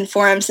in-person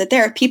forums that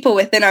there are people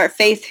within our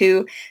faith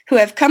who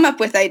have come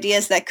up with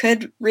ideas that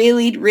could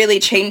really,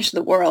 really change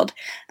the world,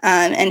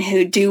 and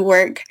who do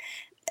work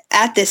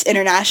at this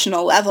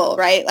international level,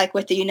 right? Like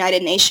with the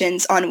United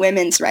Nations on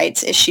women's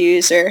rights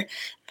issues or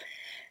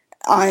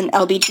on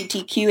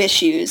LGBTQ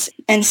issues.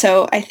 And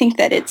so I think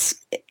that it's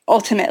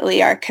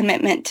ultimately our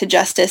commitment to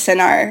justice and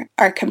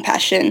our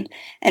compassion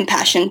and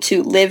passion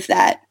to live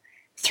that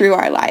through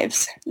our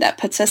lives that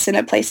puts us in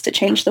a place to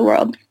change the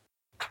world.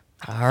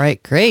 All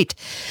right, great.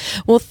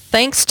 Well,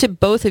 thanks to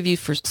both of you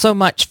so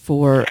much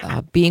for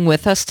being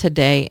with us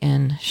today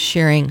and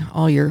sharing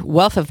all your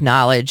wealth of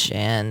knowledge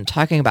and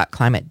talking about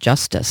climate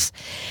justice.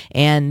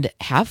 And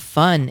have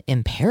fun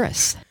in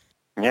Paris.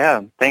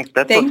 Yeah, thanks.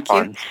 That was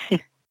fun.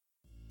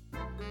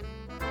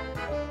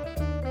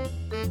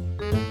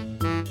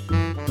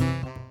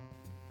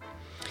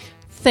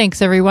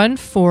 Thanks, everyone,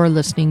 for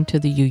listening to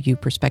the UU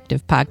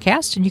Perspective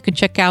podcast. And you can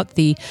check out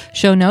the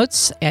show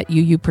notes at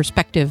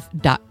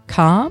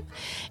uuperspective.com.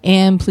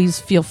 And please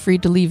feel free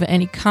to leave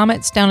any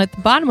comments down at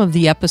the bottom of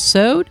the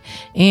episode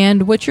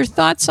and what your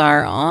thoughts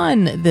are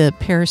on the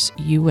Paris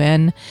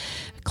UN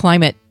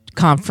Climate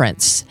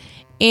Conference.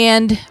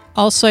 And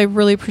also, I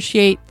really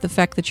appreciate the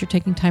fact that you're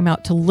taking time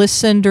out to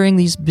listen during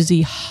these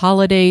busy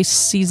holiday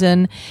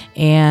season,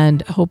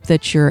 and hope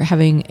that you're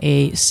having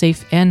a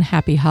safe and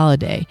happy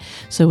holiday.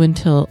 So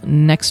until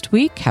next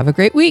week, have a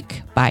great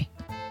week. Bye.